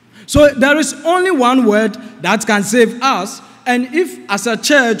him. So there is only one word that can save us. And if as a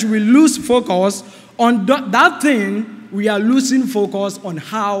church we lose focus on that thing, we are losing focus on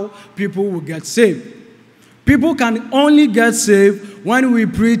how people will get saved. People can only get saved when we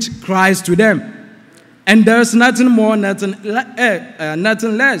preach Christ to them. And there's nothing more, nothing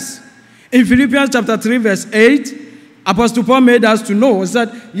less. In Philippians chapter 3, verse 8, Apostle Paul made us to know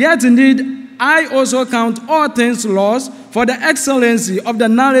that, yet indeed I also count all things lost for the excellency of the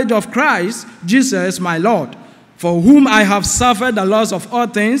knowledge of Christ Jesus my Lord, for whom I have suffered the loss of all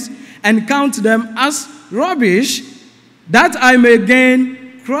things, and count them as rubbish, that I may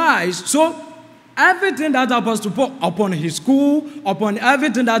gain Christ. So everything that Apostle Paul, upon his school, upon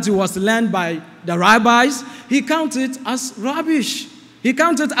everything that he was learned by the rabbis, he counted as rubbish. He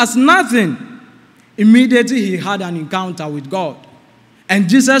counted as nothing. Immediately he had an encounter with God. And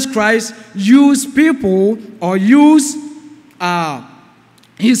Jesus Christ used people, or used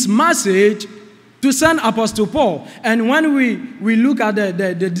his message to send Apostle Paul. And when we look at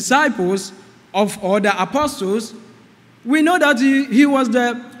the disciples or the apostles, we know that he was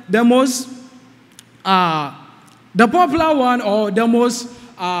the most, the popular one, or the most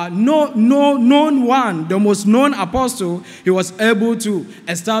known one, the most known apostle. He was able to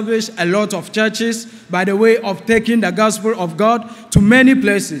establish a lot of churches by the way of taking the gospel of God to many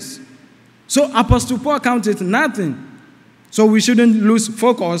places. So Apostle Paul counted nothing. So we shouldn't lose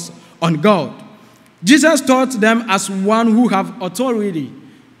focus on God. Jesus taught them as one who have authority,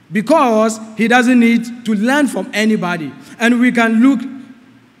 because he doesn't need to learn from anybody. And we can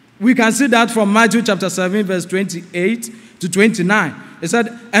see that from Matthew chapter 7, verse 28 to 29. It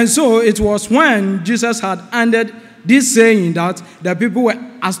said, and so it was when Jesus had ended this saying that the people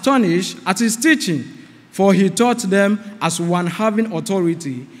were astonished at his teaching, for he taught them as one having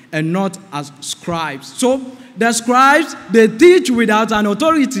authority and not as scribes. So the scribes, they teach without an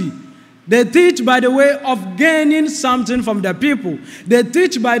authority. They teach by the way of gaining something from the people. They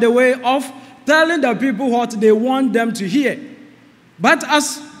teach by the way of telling the people what they want them to hear. But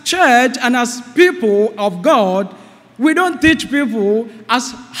as church and as people of God, we don't teach people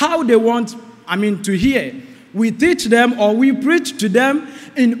as how they want, to hear. We teach them, or we preach to them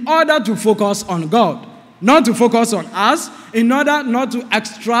in order to focus on God, not to focus on us, in order not to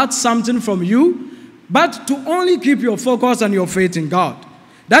extract something from you, but to only keep your focus and your faith in God.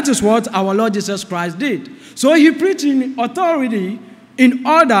 That is what our Lord Jesus Christ did. So he preached in authority in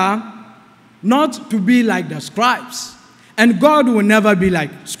order not to be like the scribes. And God will never be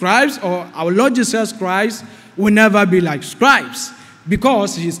like scribes, or our Lord Jesus Christ will never be like scribes,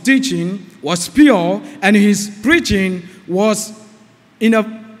 because his teaching was pure and his preaching was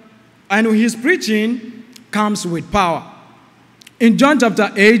and his preaching comes with power. In John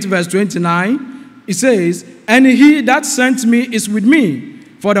chapter 8, verse 29, it says, and he that sent me is with me,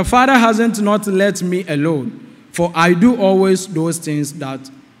 for the Father hasn't not let me alone, for I do always those things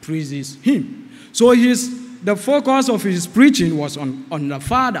that pleases him. So the focus of his preaching was on the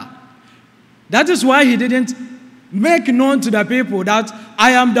Father. That is why he didn't make known to the people that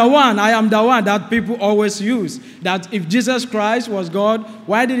I am the one that people always use. That if Jesus Christ was God,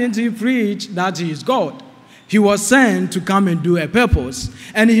 why didn't he preach that he is God? He was sent to come and do a purpose.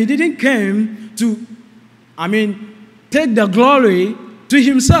 And he didn't come to, take the glory to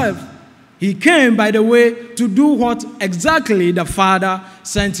himself. He came, by the way, to do what exactly the Father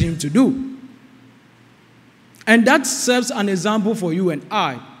sent him to do. And that serves an example for you and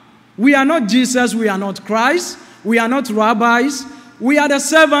I. We are not Jesus, we are not Christ, we are not rabbis, we are the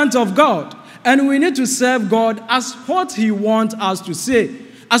servants of God. And we need to serve God as what he wants us to say,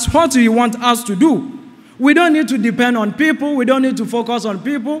 as what he wants us to do. We don't need to depend on people, we don't need to focus on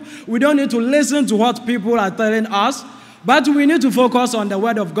people, we don't need to listen to what people are telling us, but we need to focus on the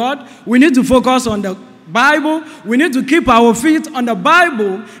Word of God, we need to focus on the Bible, we need to keep our feet on the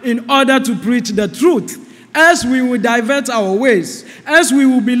Bible in order to preach the truth. As we will divert our ways, as we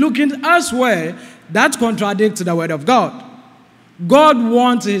will be looking elsewhere, that contradicts the Word of God. God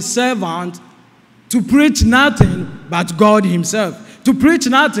wants his servant to preach nothing but God himself, to preach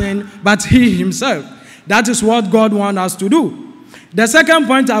nothing but he himself. That is what God wants us to do. The second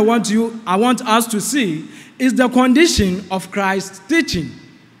point I want us to see is the condition of Christ's teaching.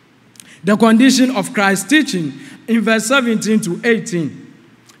 The condition of Christ's teaching in verse 17 to 18.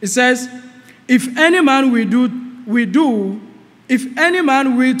 It says, if any man will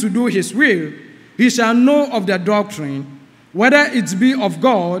to do his will, he shall know of the doctrine, whether it be of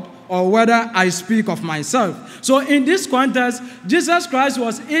God or whether I speak of myself. So in this context, Jesus Christ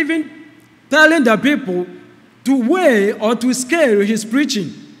was even telling the people to weigh or to scale his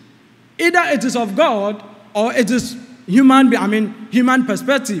preaching. Either it is of God or it is human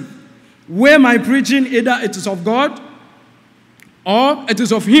perspective. Weigh my preaching, either it is of God or it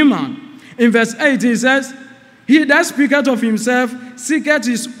is of human. In verse 8, he says, he that speaketh of himself seeketh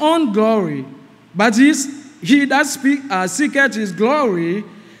his own glory, but he that seeketh his glory,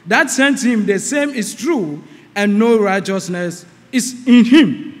 that sent him, the same is true, and no righteousness is in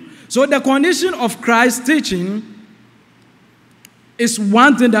him. So the condition of Christ's teaching is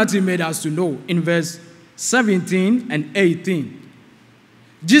one thing that he made us to know in verse 17 and 18.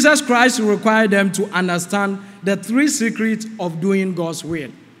 Jesus Christ required them to understand the three secrets of doing God's will.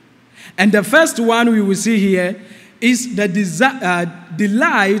 And the first one we will see here is the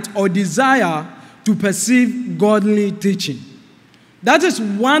delight or desire to perceive godly teaching. That is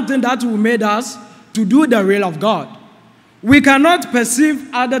one thing that will make us to do the will of God. We cannot perceive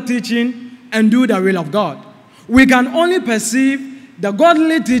other teaching and do the will of God. We can only perceive the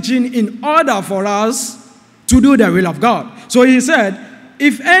godly teaching in order for us to do the will of God. So he said,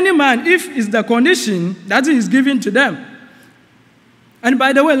 if any man, if is the condition that he is given to them. And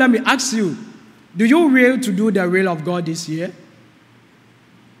by the way, let me ask you, do you will to do the will of God this year?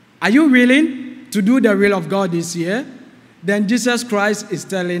 Are you willing to do the will of God this year? Then Jesus Christ is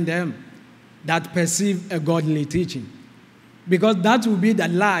telling them that perceive a godly teaching. Because that will be the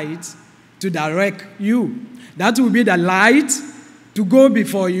light to direct you. That will be the light to go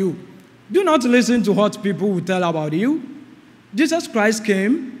before you. Do not listen to what people will tell about you. Jesus Christ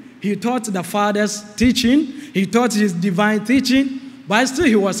came, he taught the Father's teaching, he taught his divine teaching, but still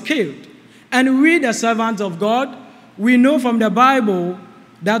he was killed. And we, the servants of God, we know from the Bible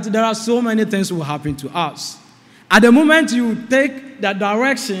that there are so many things will happen to us. At the moment you take the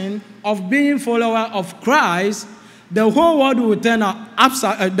direction of being follower of Christ, the whole world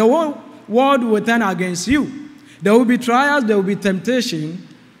will turn against you. There will be trials, there will be temptation,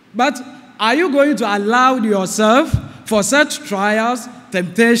 but are you going to allow yourself for such trials,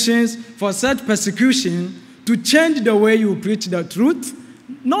 temptations, for such persecution to change the way you preach the truth?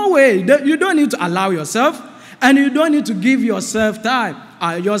 No way. You don't need to allow yourself, and you don't need to give yourself time,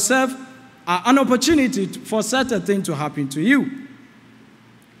 an opportunity for such a thing to happen to you.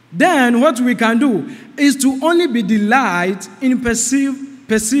 Then what we can do is to only be delight in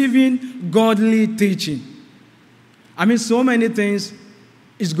perceiving godly teaching. I mean, so many things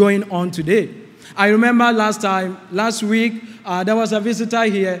is going on today. I remember last week, there was a visitor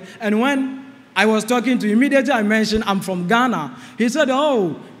here, and when I was talking to him, immediately I mentioned I'm from Ghana. He said,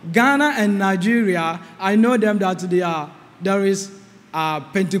 oh, Ghana and Nigeria, I know them that there is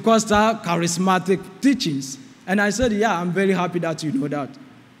Pentecostal charismatic teachings. And I said, yeah, I'm very happy that you know that.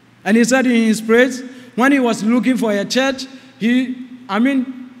 And he said in his praise, when he was looking for a church,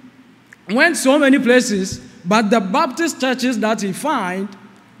 went so many places, but the Baptist churches that he find,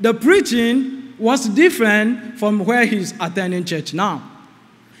 the preaching was different from where he's attending church now.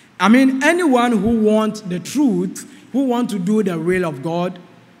 I mean, anyone who wants the truth, who wants to do the will of God,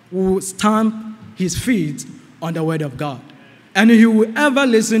 will stamp his feet on the word of God. And he will ever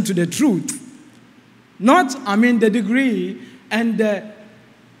listen to the truth. Not, the degree and the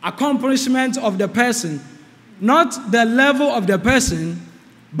accomplishment of the person, not the level of the person,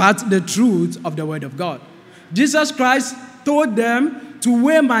 but the truth of the word of God. Jesus Christ told them to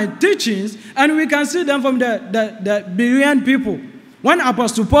weigh my teachings, and we can see them from the Berean people. When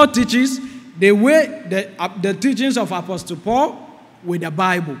Apostle Paul teaches, they weigh the teachings of Apostle Paul with the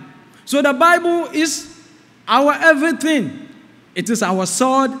Bible. So the Bible is our everything. It is our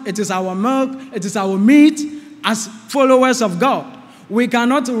sword, it is our milk, it is our meat as followers of God. We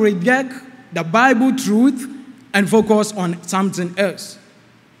cannot reject the Bible truth and focus on something else.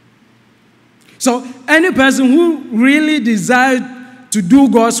 So any person who really desires to do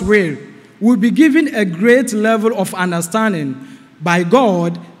God's will be given a great level of understanding by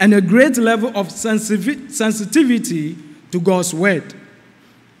God and a great level of sensitivity to God's word.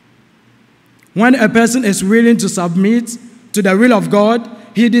 When a person is willing to submit to the will of God,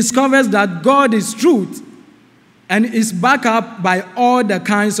 he discovers that God is truth and is backed up by all the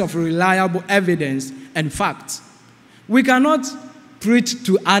kinds of reliable evidence and facts. We cannot preach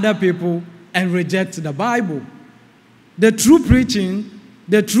to other people and reject the Bible. The true preaching,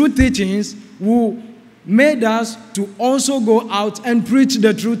 the true teachings will make us to also go out and preach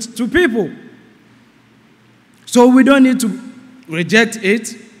the truth to people. So we don't need to reject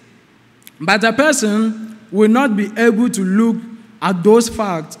it, but a person will not be able to look at those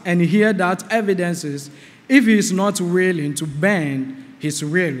facts and hear that evidences if he is not willing to bend his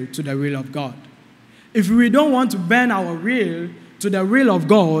will to the will of God. If we don't want to bend our will to the will of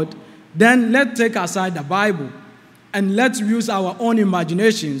God, then let's take aside the Bible and let's use our own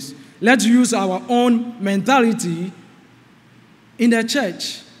imaginations. Let's use our own mentality in the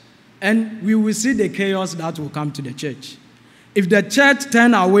church, and we will see the chaos that will come to the church. If the church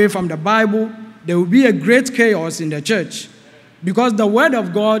turn away from the Bible, there will be a great chaos in the church, because the word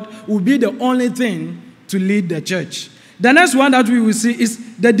of God will be the only thing to lead the church. The next one that we will see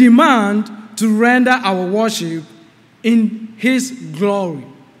is the demand to render our worship in his glory.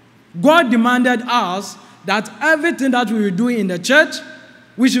 God demanded us that everything that we will do in the church,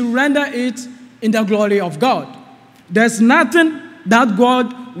 we should render it in the glory of God. There's nothing that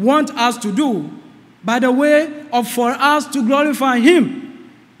God wants us to do by the way of for us to glorify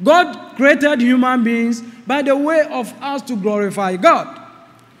him. God created human beings by the way of us to glorify God.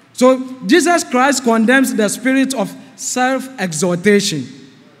 So Jesus Christ condemns the spirit of self-exaltation,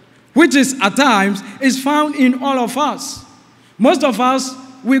 which is at times is found in all of us. Most of us,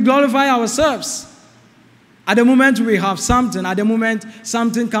 we glorify ourselves. At the moment we have something, at the moment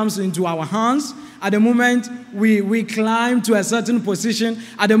something comes into our hands, at the moment we climb to a certain position,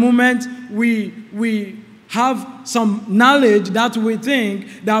 at the moment we have some knowledge that we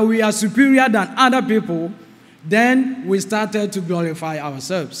think that we are superior than other people, then we started to glorify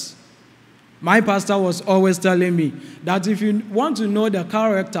ourselves. My pastor was always telling me that if you want to know the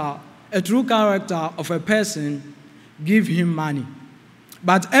character, a true character of a person, give him money.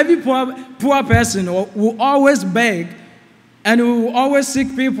 But every poor person will always beg and will always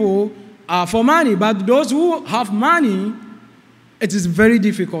seek people for money. But those who have money, it is very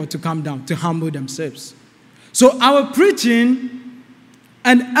difficult to come down, to humble themselves. So our preaching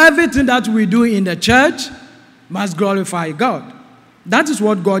and everything that we do in the church must glorify God. That is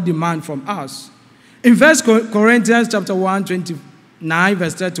what God demands from us. In 1 Corinthians chapter 1, 29,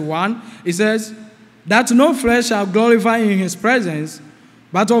 verse 31, it says, that no flesh shall glorify in his presence,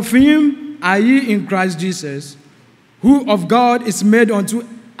 but of him are ye in Christ Jesus, who of God is made unto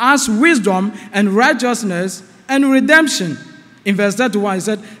us wisdom and righteousness and redemption. In verse 31, it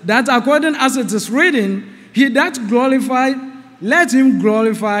said, that according as it is written, he that glorified, let him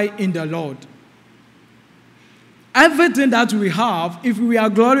glorify in the Lord. Everything that we have, if we are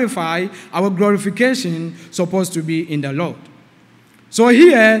glorified, our glorification is supposed to be in the Lord. So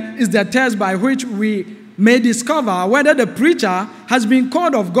here is the test by which we may discover whether the preacher has been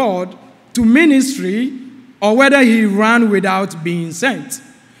called of God to ministry or whether he ran without being sent.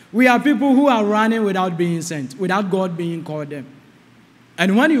 We are people who are running without being sent, without God being called them.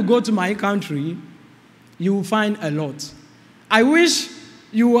 And when you go to my country, you will find a lot. I wish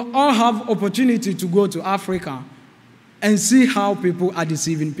you will all have opportunity to go to Africa and see how people are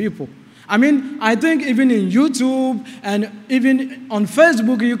deceiving people. I mean, I think even in YouTube and even on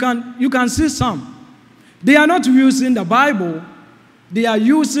Facebook, you can see some. They are not using the Bible. They are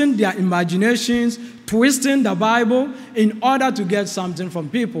using their imaginations, twisting the Bible in order to get something from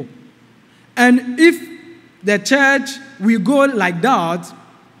people. And if the church will go like that,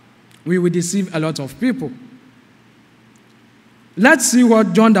 we will deceive a lot of people. Let's see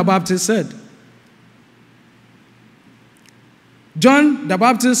what John the Baptist said. John the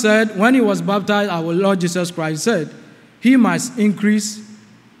Baptist said, when he was baptized, our Lord Jesus Christ said, he must increase,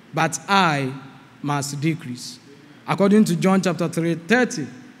 but I must decrease. According to John chapter 3:30,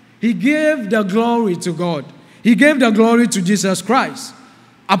 he gave the glory to God. He gave the glory to Jesus Christ.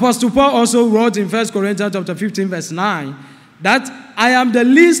 Apostle Paul also wrote in 1 Corinthians chapter 15, verse 9, that I am the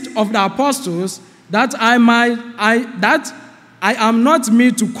least of the apostles, that I am not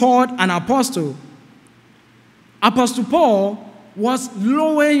me to call an apostle. Apostle Paul was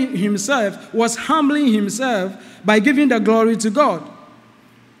lowering himself, was humbling himself by giving the glory to God.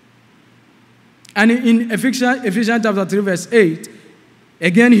 And in Ephesians chapter 3, verse 8,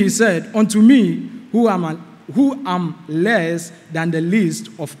 again he said, unto me, who am less than the least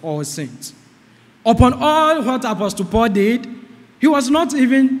of all saints. Upon all what Apostle Paul did, he was not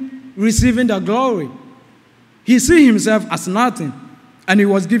even receiving the glory. He see himself as nothing, and he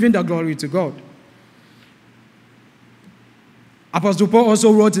was giving the glory to God. Apostle Paul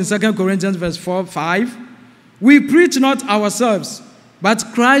also wrote in 2 Corinthians verse 4:5, we preach not ourselves, but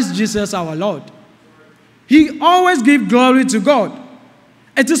Christ Jesus our Lord. He always gives glory to God.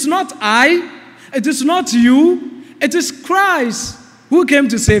 It is not I, it is not you, it is Christ who came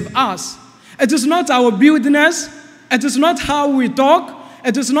to save us. It is not our business, it is not how we talk,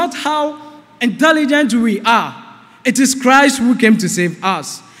 it is not how intelligent we are. It is Christ who came to save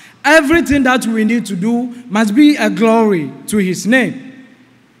us. Everything that we need to do must be a glory to his name.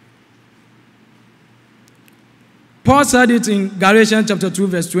 Paul said it in Galatians chapter 2,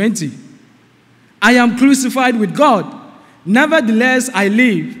 verse 20. I am crucified with God. Nevertheless I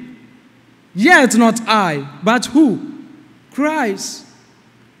live. Yet not I, but who? Christ.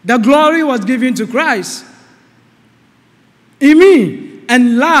 The glory was given to Christ. In me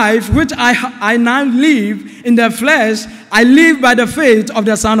and life which I now live in the flesh, I live by the faith of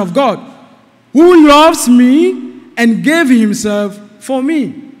the Son of God, who loves me and gave himself for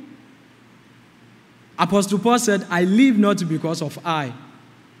me. Apostle Paul said, I live not because of I.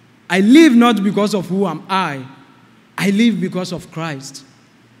 I live not because of who am I. I live because of Christ.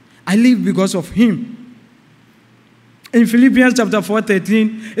 I live because of him. In Philippians chapter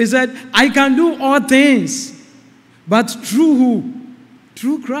 4:13, he said, I can do all things, but through who?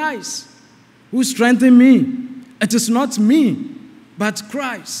 Through Christ, who strengthened me. It is not me, but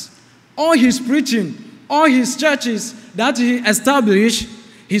Christ. All his preaching, all his churches that he established,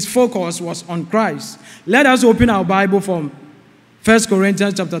 his focus was on Christ. Let us open our Bible from 1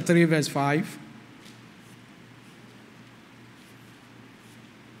 Corinthians chapter 3, verse 5.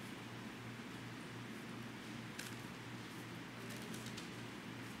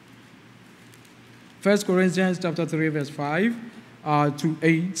 First Corinthians chapter 3, verse 5 to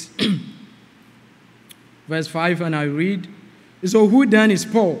 8. Verse 5, and I read, so who then is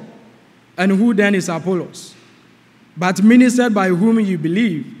Paul, and who then is Apollos? But ministered by whom you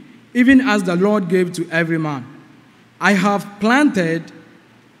believe, even as the Lord gave to every man. I have planted,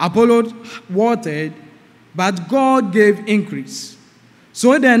 Apollos watered, but God gave increase.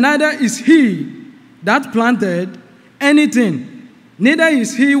 So then neither is he that planted anything, neither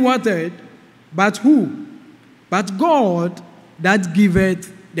is he watered, but who? But God that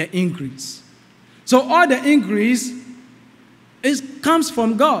giveth the increase. So all the increase comes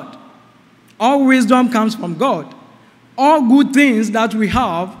from God. All wisdom comes from God. All good things that we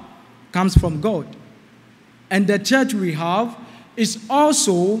have comes from God. And the church we have is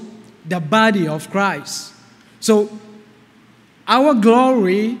also the body of Christ. So our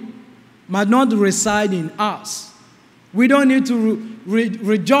glory must not reside in us. We don't need to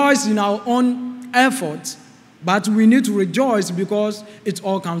rejoice in our own efforts, but we need to rejoice because it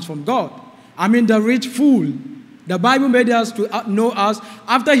all comes from God. I mean, the rich fool, the Bible made us to know us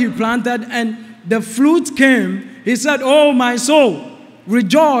after he planted and the fruit came. He said, oh, my soul,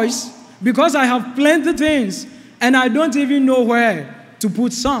 rejoice because I have plenty things and I don't even know where to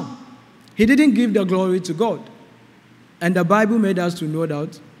put some. He didn't give the glory to God. And the Bible made us to know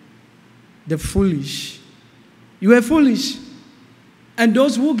that the foolish, you are foolish. And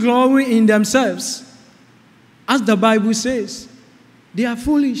those who glory in themselves, as the Bible says, they are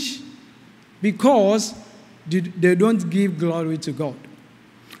foolish because they don't give glory to God.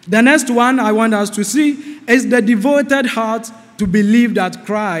 The next one I want us to see is the devoted heart to believe that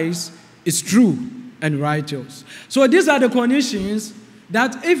Christ is true and righteous. So these are the conditions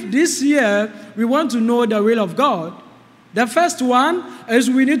that if this year we want to know the will of God, the first one is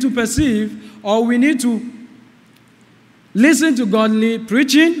we need to perceive or we need to listen to godly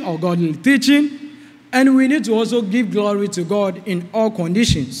preaching or godly teaching, and we need to also give glory to God in all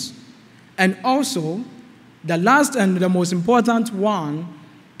conditions. And also, the last and the most important one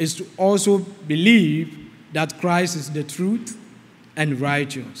is to also believe that Christ is the truth and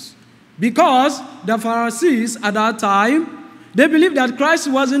righteous. Because the Pharisees at that time, they believed that Christ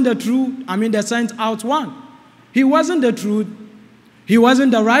wasn't the sent out one. He wasn't the truth. He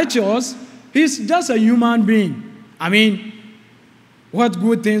wasn't the righteous. He's just a human being. I mean, what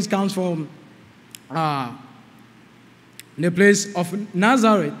good things comes from the place of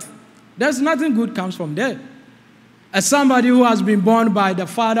Nazareth? There's nothing good comes from there. As somebody who has been born by the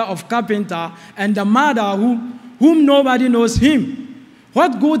father of carpenter and the mother whom nobody knows him,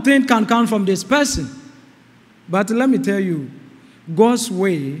 what good thing can come from this person? But let me tell you, God's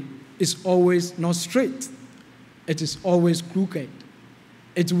way is always not straight. It is always crooked.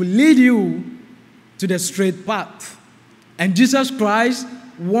 It will lead you to the straight path. And Jesus Christ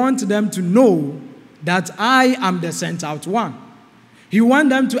wants them to know that I am the sent out one. He wants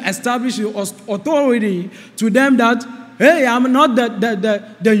them to establish authority to them that, hey, I'm not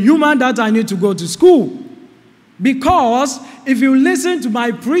the human that I need to go to school. Because if you listen to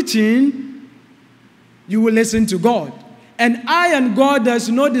my preaching, you will listen to God. And I and God, there's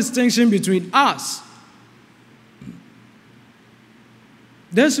no distinction between us.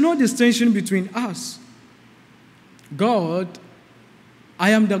 There's no distinction between us. God,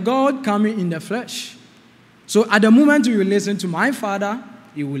 I am the God coming in the flesh. So at the moment you listen to my Father,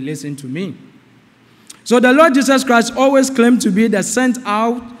 you will listen to me. So the Lord Jesus Christ always claimed to be the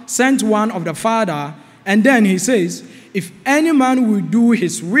sent one of the Father. And then he says, if any man will do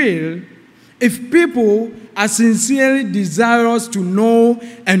his will, if people are sincerely desirous to know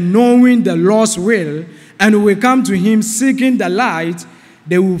and knowing the Lord's will, and will come to him seeking the light,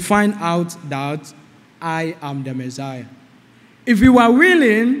 they will find out that I am the Messiah. If you are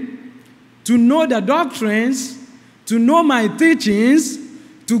willing to know the doctrines, to know my teachings,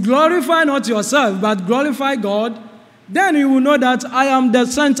 to glorify not yourself, but glorify God, then you will know that I am the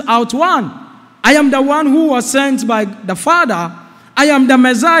sent out one. I am the one who was sent by the Father. I am the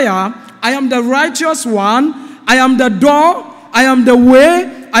Messiah. I am the righteous one. I am the door. I am the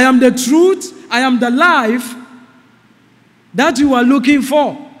way. I am the truth. I am the life that you are looking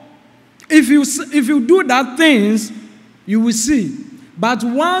for. If you do that things, you will see. But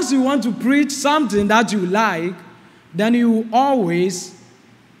once you want to preach something that you like, then you always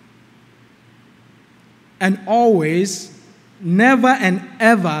and always, never and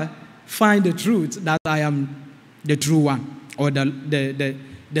ever find the truth that I am the true one or the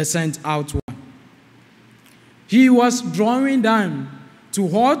sent out one. He was drawing them to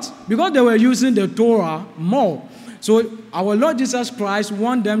what? Because they were using the Torah more. So our Lord Jesus Christ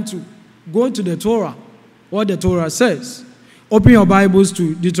wants them to go to the Torah, what the Torah says. Open your Bibles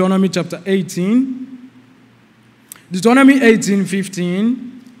to Deuteronomy chapter 18. Deuteronomy 18:15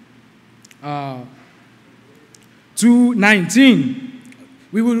 to 19.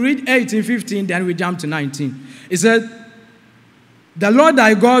 We will read 18:15, then we jump to 19. It said, the Lord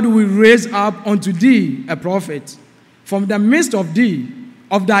thy God will raise up unto thee a prophet from the midst of thee,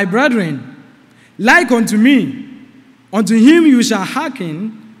 of thy brethren, like unto me. Unto him you shall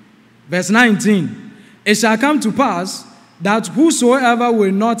hearken. Verse 19. It shall come to pass that whosoever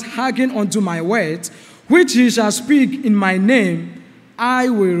will not hearken unto my words, which he shall speak in my name, I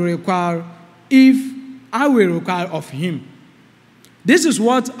will require of him. This is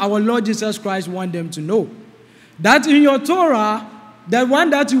what our Lord Jesus Christ wants them to know. That in your Torah, the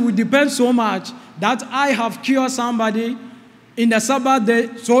one that you will depend so much, that I have cured somebody in the Sabbath day,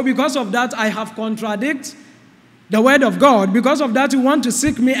 so because of that I have contradicted the word of God. Because of that you want to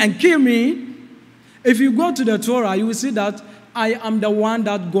seek me and kill me. If you go to the Torah, you will see that I am the one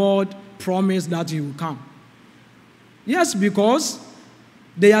that God promised that he will come. Yes, because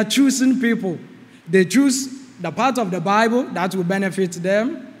they are choosing people. They choose the part of the Bible that will benefit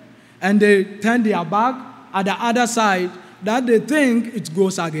them, and they turn their back at the other side that they think it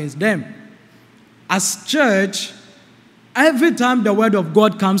goes against them. As church, every time the word of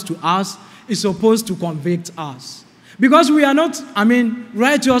God comes to us, it's supposed to convict us. Because we are not,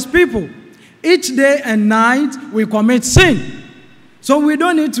 righteous people. Each day and night we commit sin. So we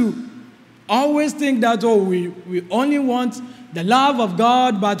don't need to always think that, we only want the love of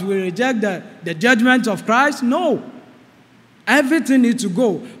God, but we reject the judgment of Christ. No. Everything needs to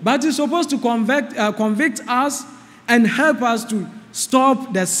go. But it's supposed to convict us and help us to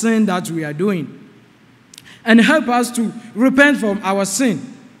stop the sin that we are doing. And help us to repent from our sin.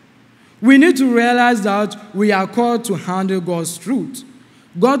 We need to realize that we are called to handle God's truth.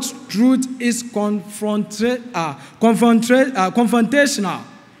 God's truth is confrontational.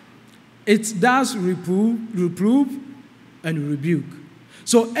 It does reprove and rebuke.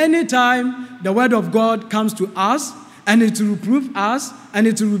 So anytime the word of God comes to us, and it will reprove us, and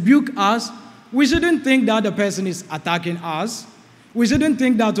it will rebuke us, we shouldn't think that the person is attacking us. We shouldn't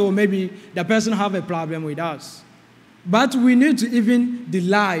think that, maybe the person have a problem with us. But we need to even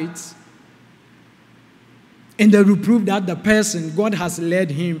delight in the reproof that the person, God has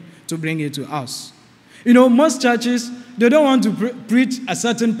led him to bring it to us. Most churches, they don't want to preach a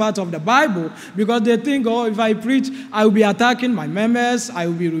certain part of the Bible because they think, if I preach, I will be attacking my members, I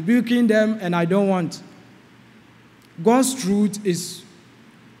will be rebuking them, and I don't want. God's truth is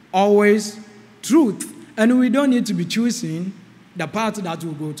always truth, and we don't need to be choosing the part that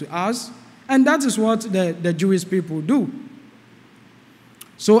will go to us, and that is what the Jewish people do.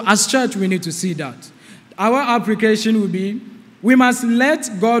 So as church, we need to see that. Our application will be, we must let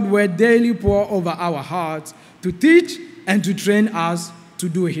God's word daily pour over our hearts to teach and to train us to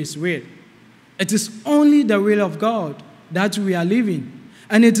do his will. It is only the will of God that we are living,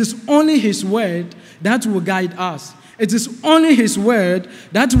 and it is only his word that will guide us. It is only his word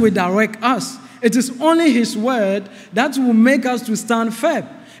that will direct us. It is only his word that will make us to stand firm.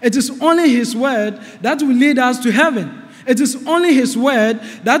 It is only his word that will lead us to heaven. It is only his word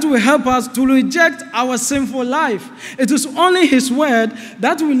that will help us to reject our sinful life. It is only his word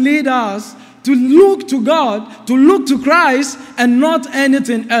that will lead us to look to God, to look to Christ, and not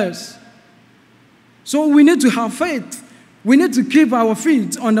anything else. So we need to have faith. We need to keep our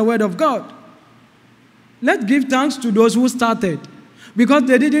feet on the word of God. Let's give thanks to those who started, because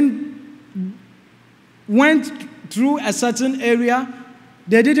they didn't went through a certain area.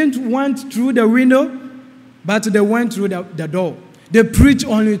 They didn't went through the window, but they went through the door. They preach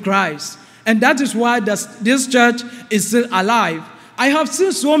only Christ. And that is why this church is still alive. I have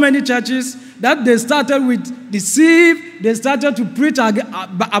seen so many churches that they started with deceive, they started to preach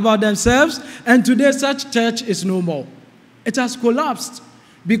about themselves, and today such church is no more. It has collapsed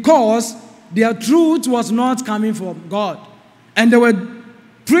because their truth was not coming from God. And they were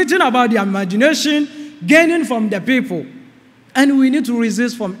preaching about the imagination, gaining from the people. And we need to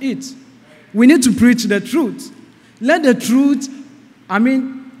resist from it. We need to preach the truth. Let the truth,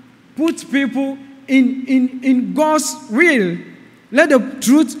 put people in God's will. Let the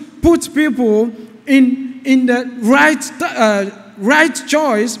truth put people in the right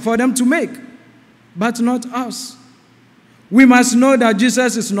choice for them to make, but not us. We must know that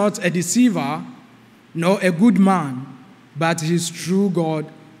Jesus is not a deceiver, nor a good man, but He's true God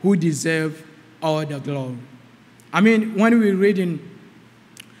who deserves all the glory. When we read in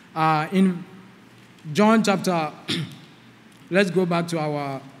John chapter, let's go back to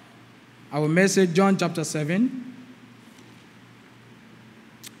our message, John chapter 7.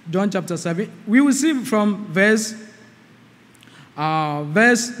 John chapter 7. We will see from verse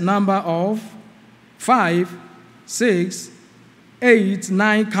number of 5, 6, 8,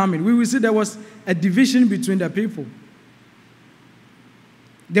 9 coming. We will see there was a division between the people.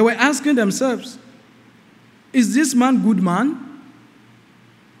 They were asking themselves, is this man good man?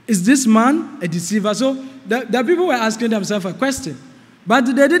 Is this man a deceiver? So the people were asking themselves a question. But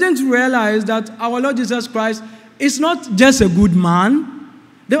they didn't realize that our Lord Jesus Christ is not just a good man.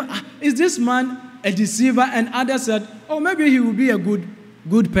 Is this man a deceiver? And others said, oh, maybe he will be a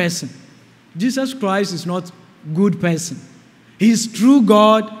good person. Jesus Christ is not a good person. He is true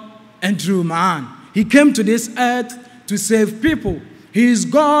God and true man. He came to this earth to save people. He is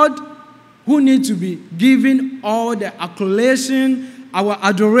God who needs to be given all the accolation, our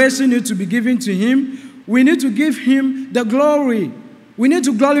adoration needs to be given to Him. We need to give Him the glory. We need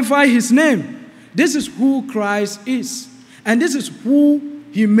to glorify His name. This is who Christ is. And this is who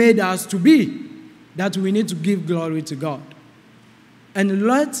He made us to be, that we need to give glory to God. And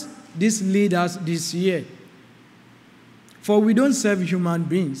let this lead us this year. For we don't serve human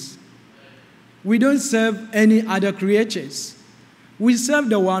beings. We don't serve any other creatures. We serve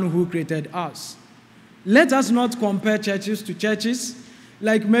the one who created us. Let us not compare churches to churches.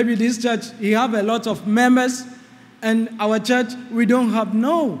 Like maybe this church, you have a lot of members, and our church, we don't have.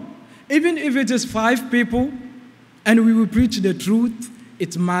 No. Even if it is 5 people, and we will preach the truth,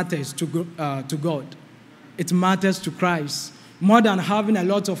 it matters to God. It matters to Christ. More than having a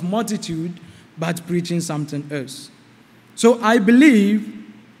lot of multitude, but preaching something else. So I believe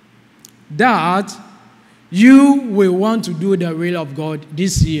that you will want to do the will of God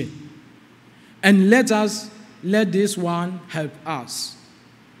this year. And let this one help us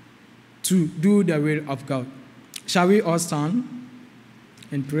to do the will of God. Shall we all stand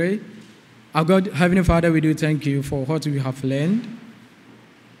and pray? Our God, Heavenly Father, we do thank you for what we have learned.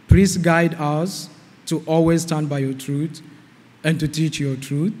 Please guide us to always stand by your truth and to teach your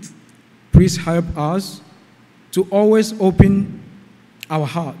truth. Please help us to always open our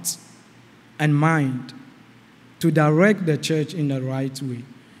hearts and mind to direct the church in the right way,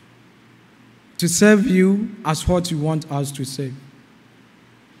 to serve you as what you want us to serve.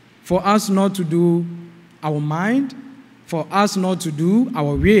 For us not to do our mind, for us not to do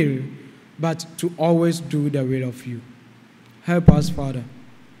our will, but to always do the will of you. Help us, Father.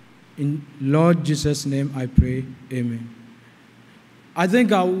 In Lord Jesus' name I pray, amen. I think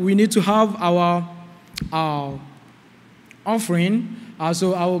we need to have our offering.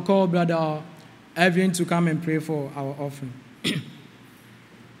 So I will call Brother Evan to come and pray for our offering.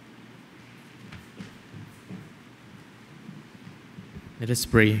 Let us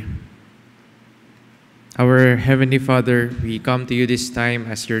pray. Our Heavenly Father, we come to you this time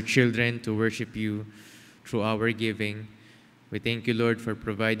as your children to worship you through our giving. We thank you, Lord, for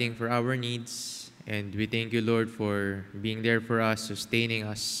providing for our needs. And we thank you, Lord, for being there for us, sustaining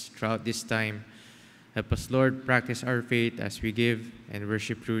us throughout this time. Help us, Lord, practice our faith as we give and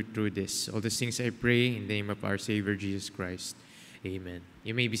worship through this. All these things I pray in the name of our Savior, Jesus Christ. Amen.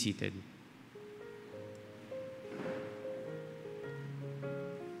 You may be seated.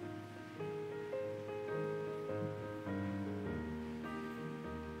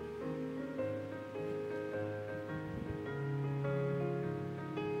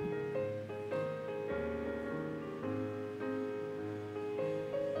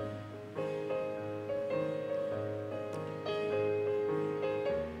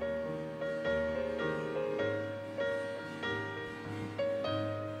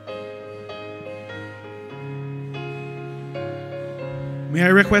 May I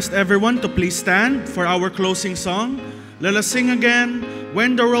request everyone to please stand for our closing song. Let us sing again,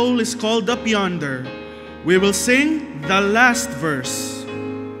 When the Roll is Called Up Yonder. We will sing the last verse.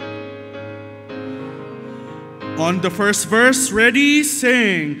 On the first verse, ready,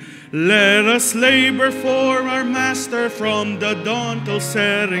 sing. Let us labor for our Master from the dawn till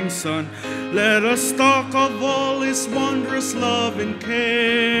setting sun. Let us talk of all His wondrous love and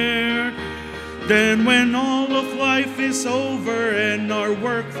care. Then when all of life is over and our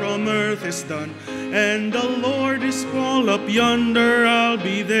work from earth is done, and the Lord is called up yonder, I'll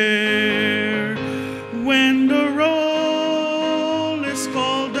be there. When the roll is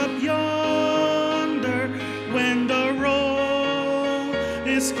called up yonder, when the roll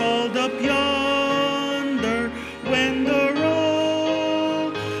is called up yonder, when the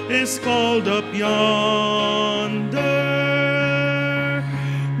roll is called up yonder,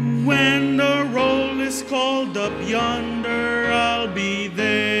 when the roll is called up yonder, I'll be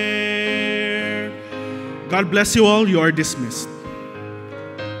there. God bless you all. You are dismissed.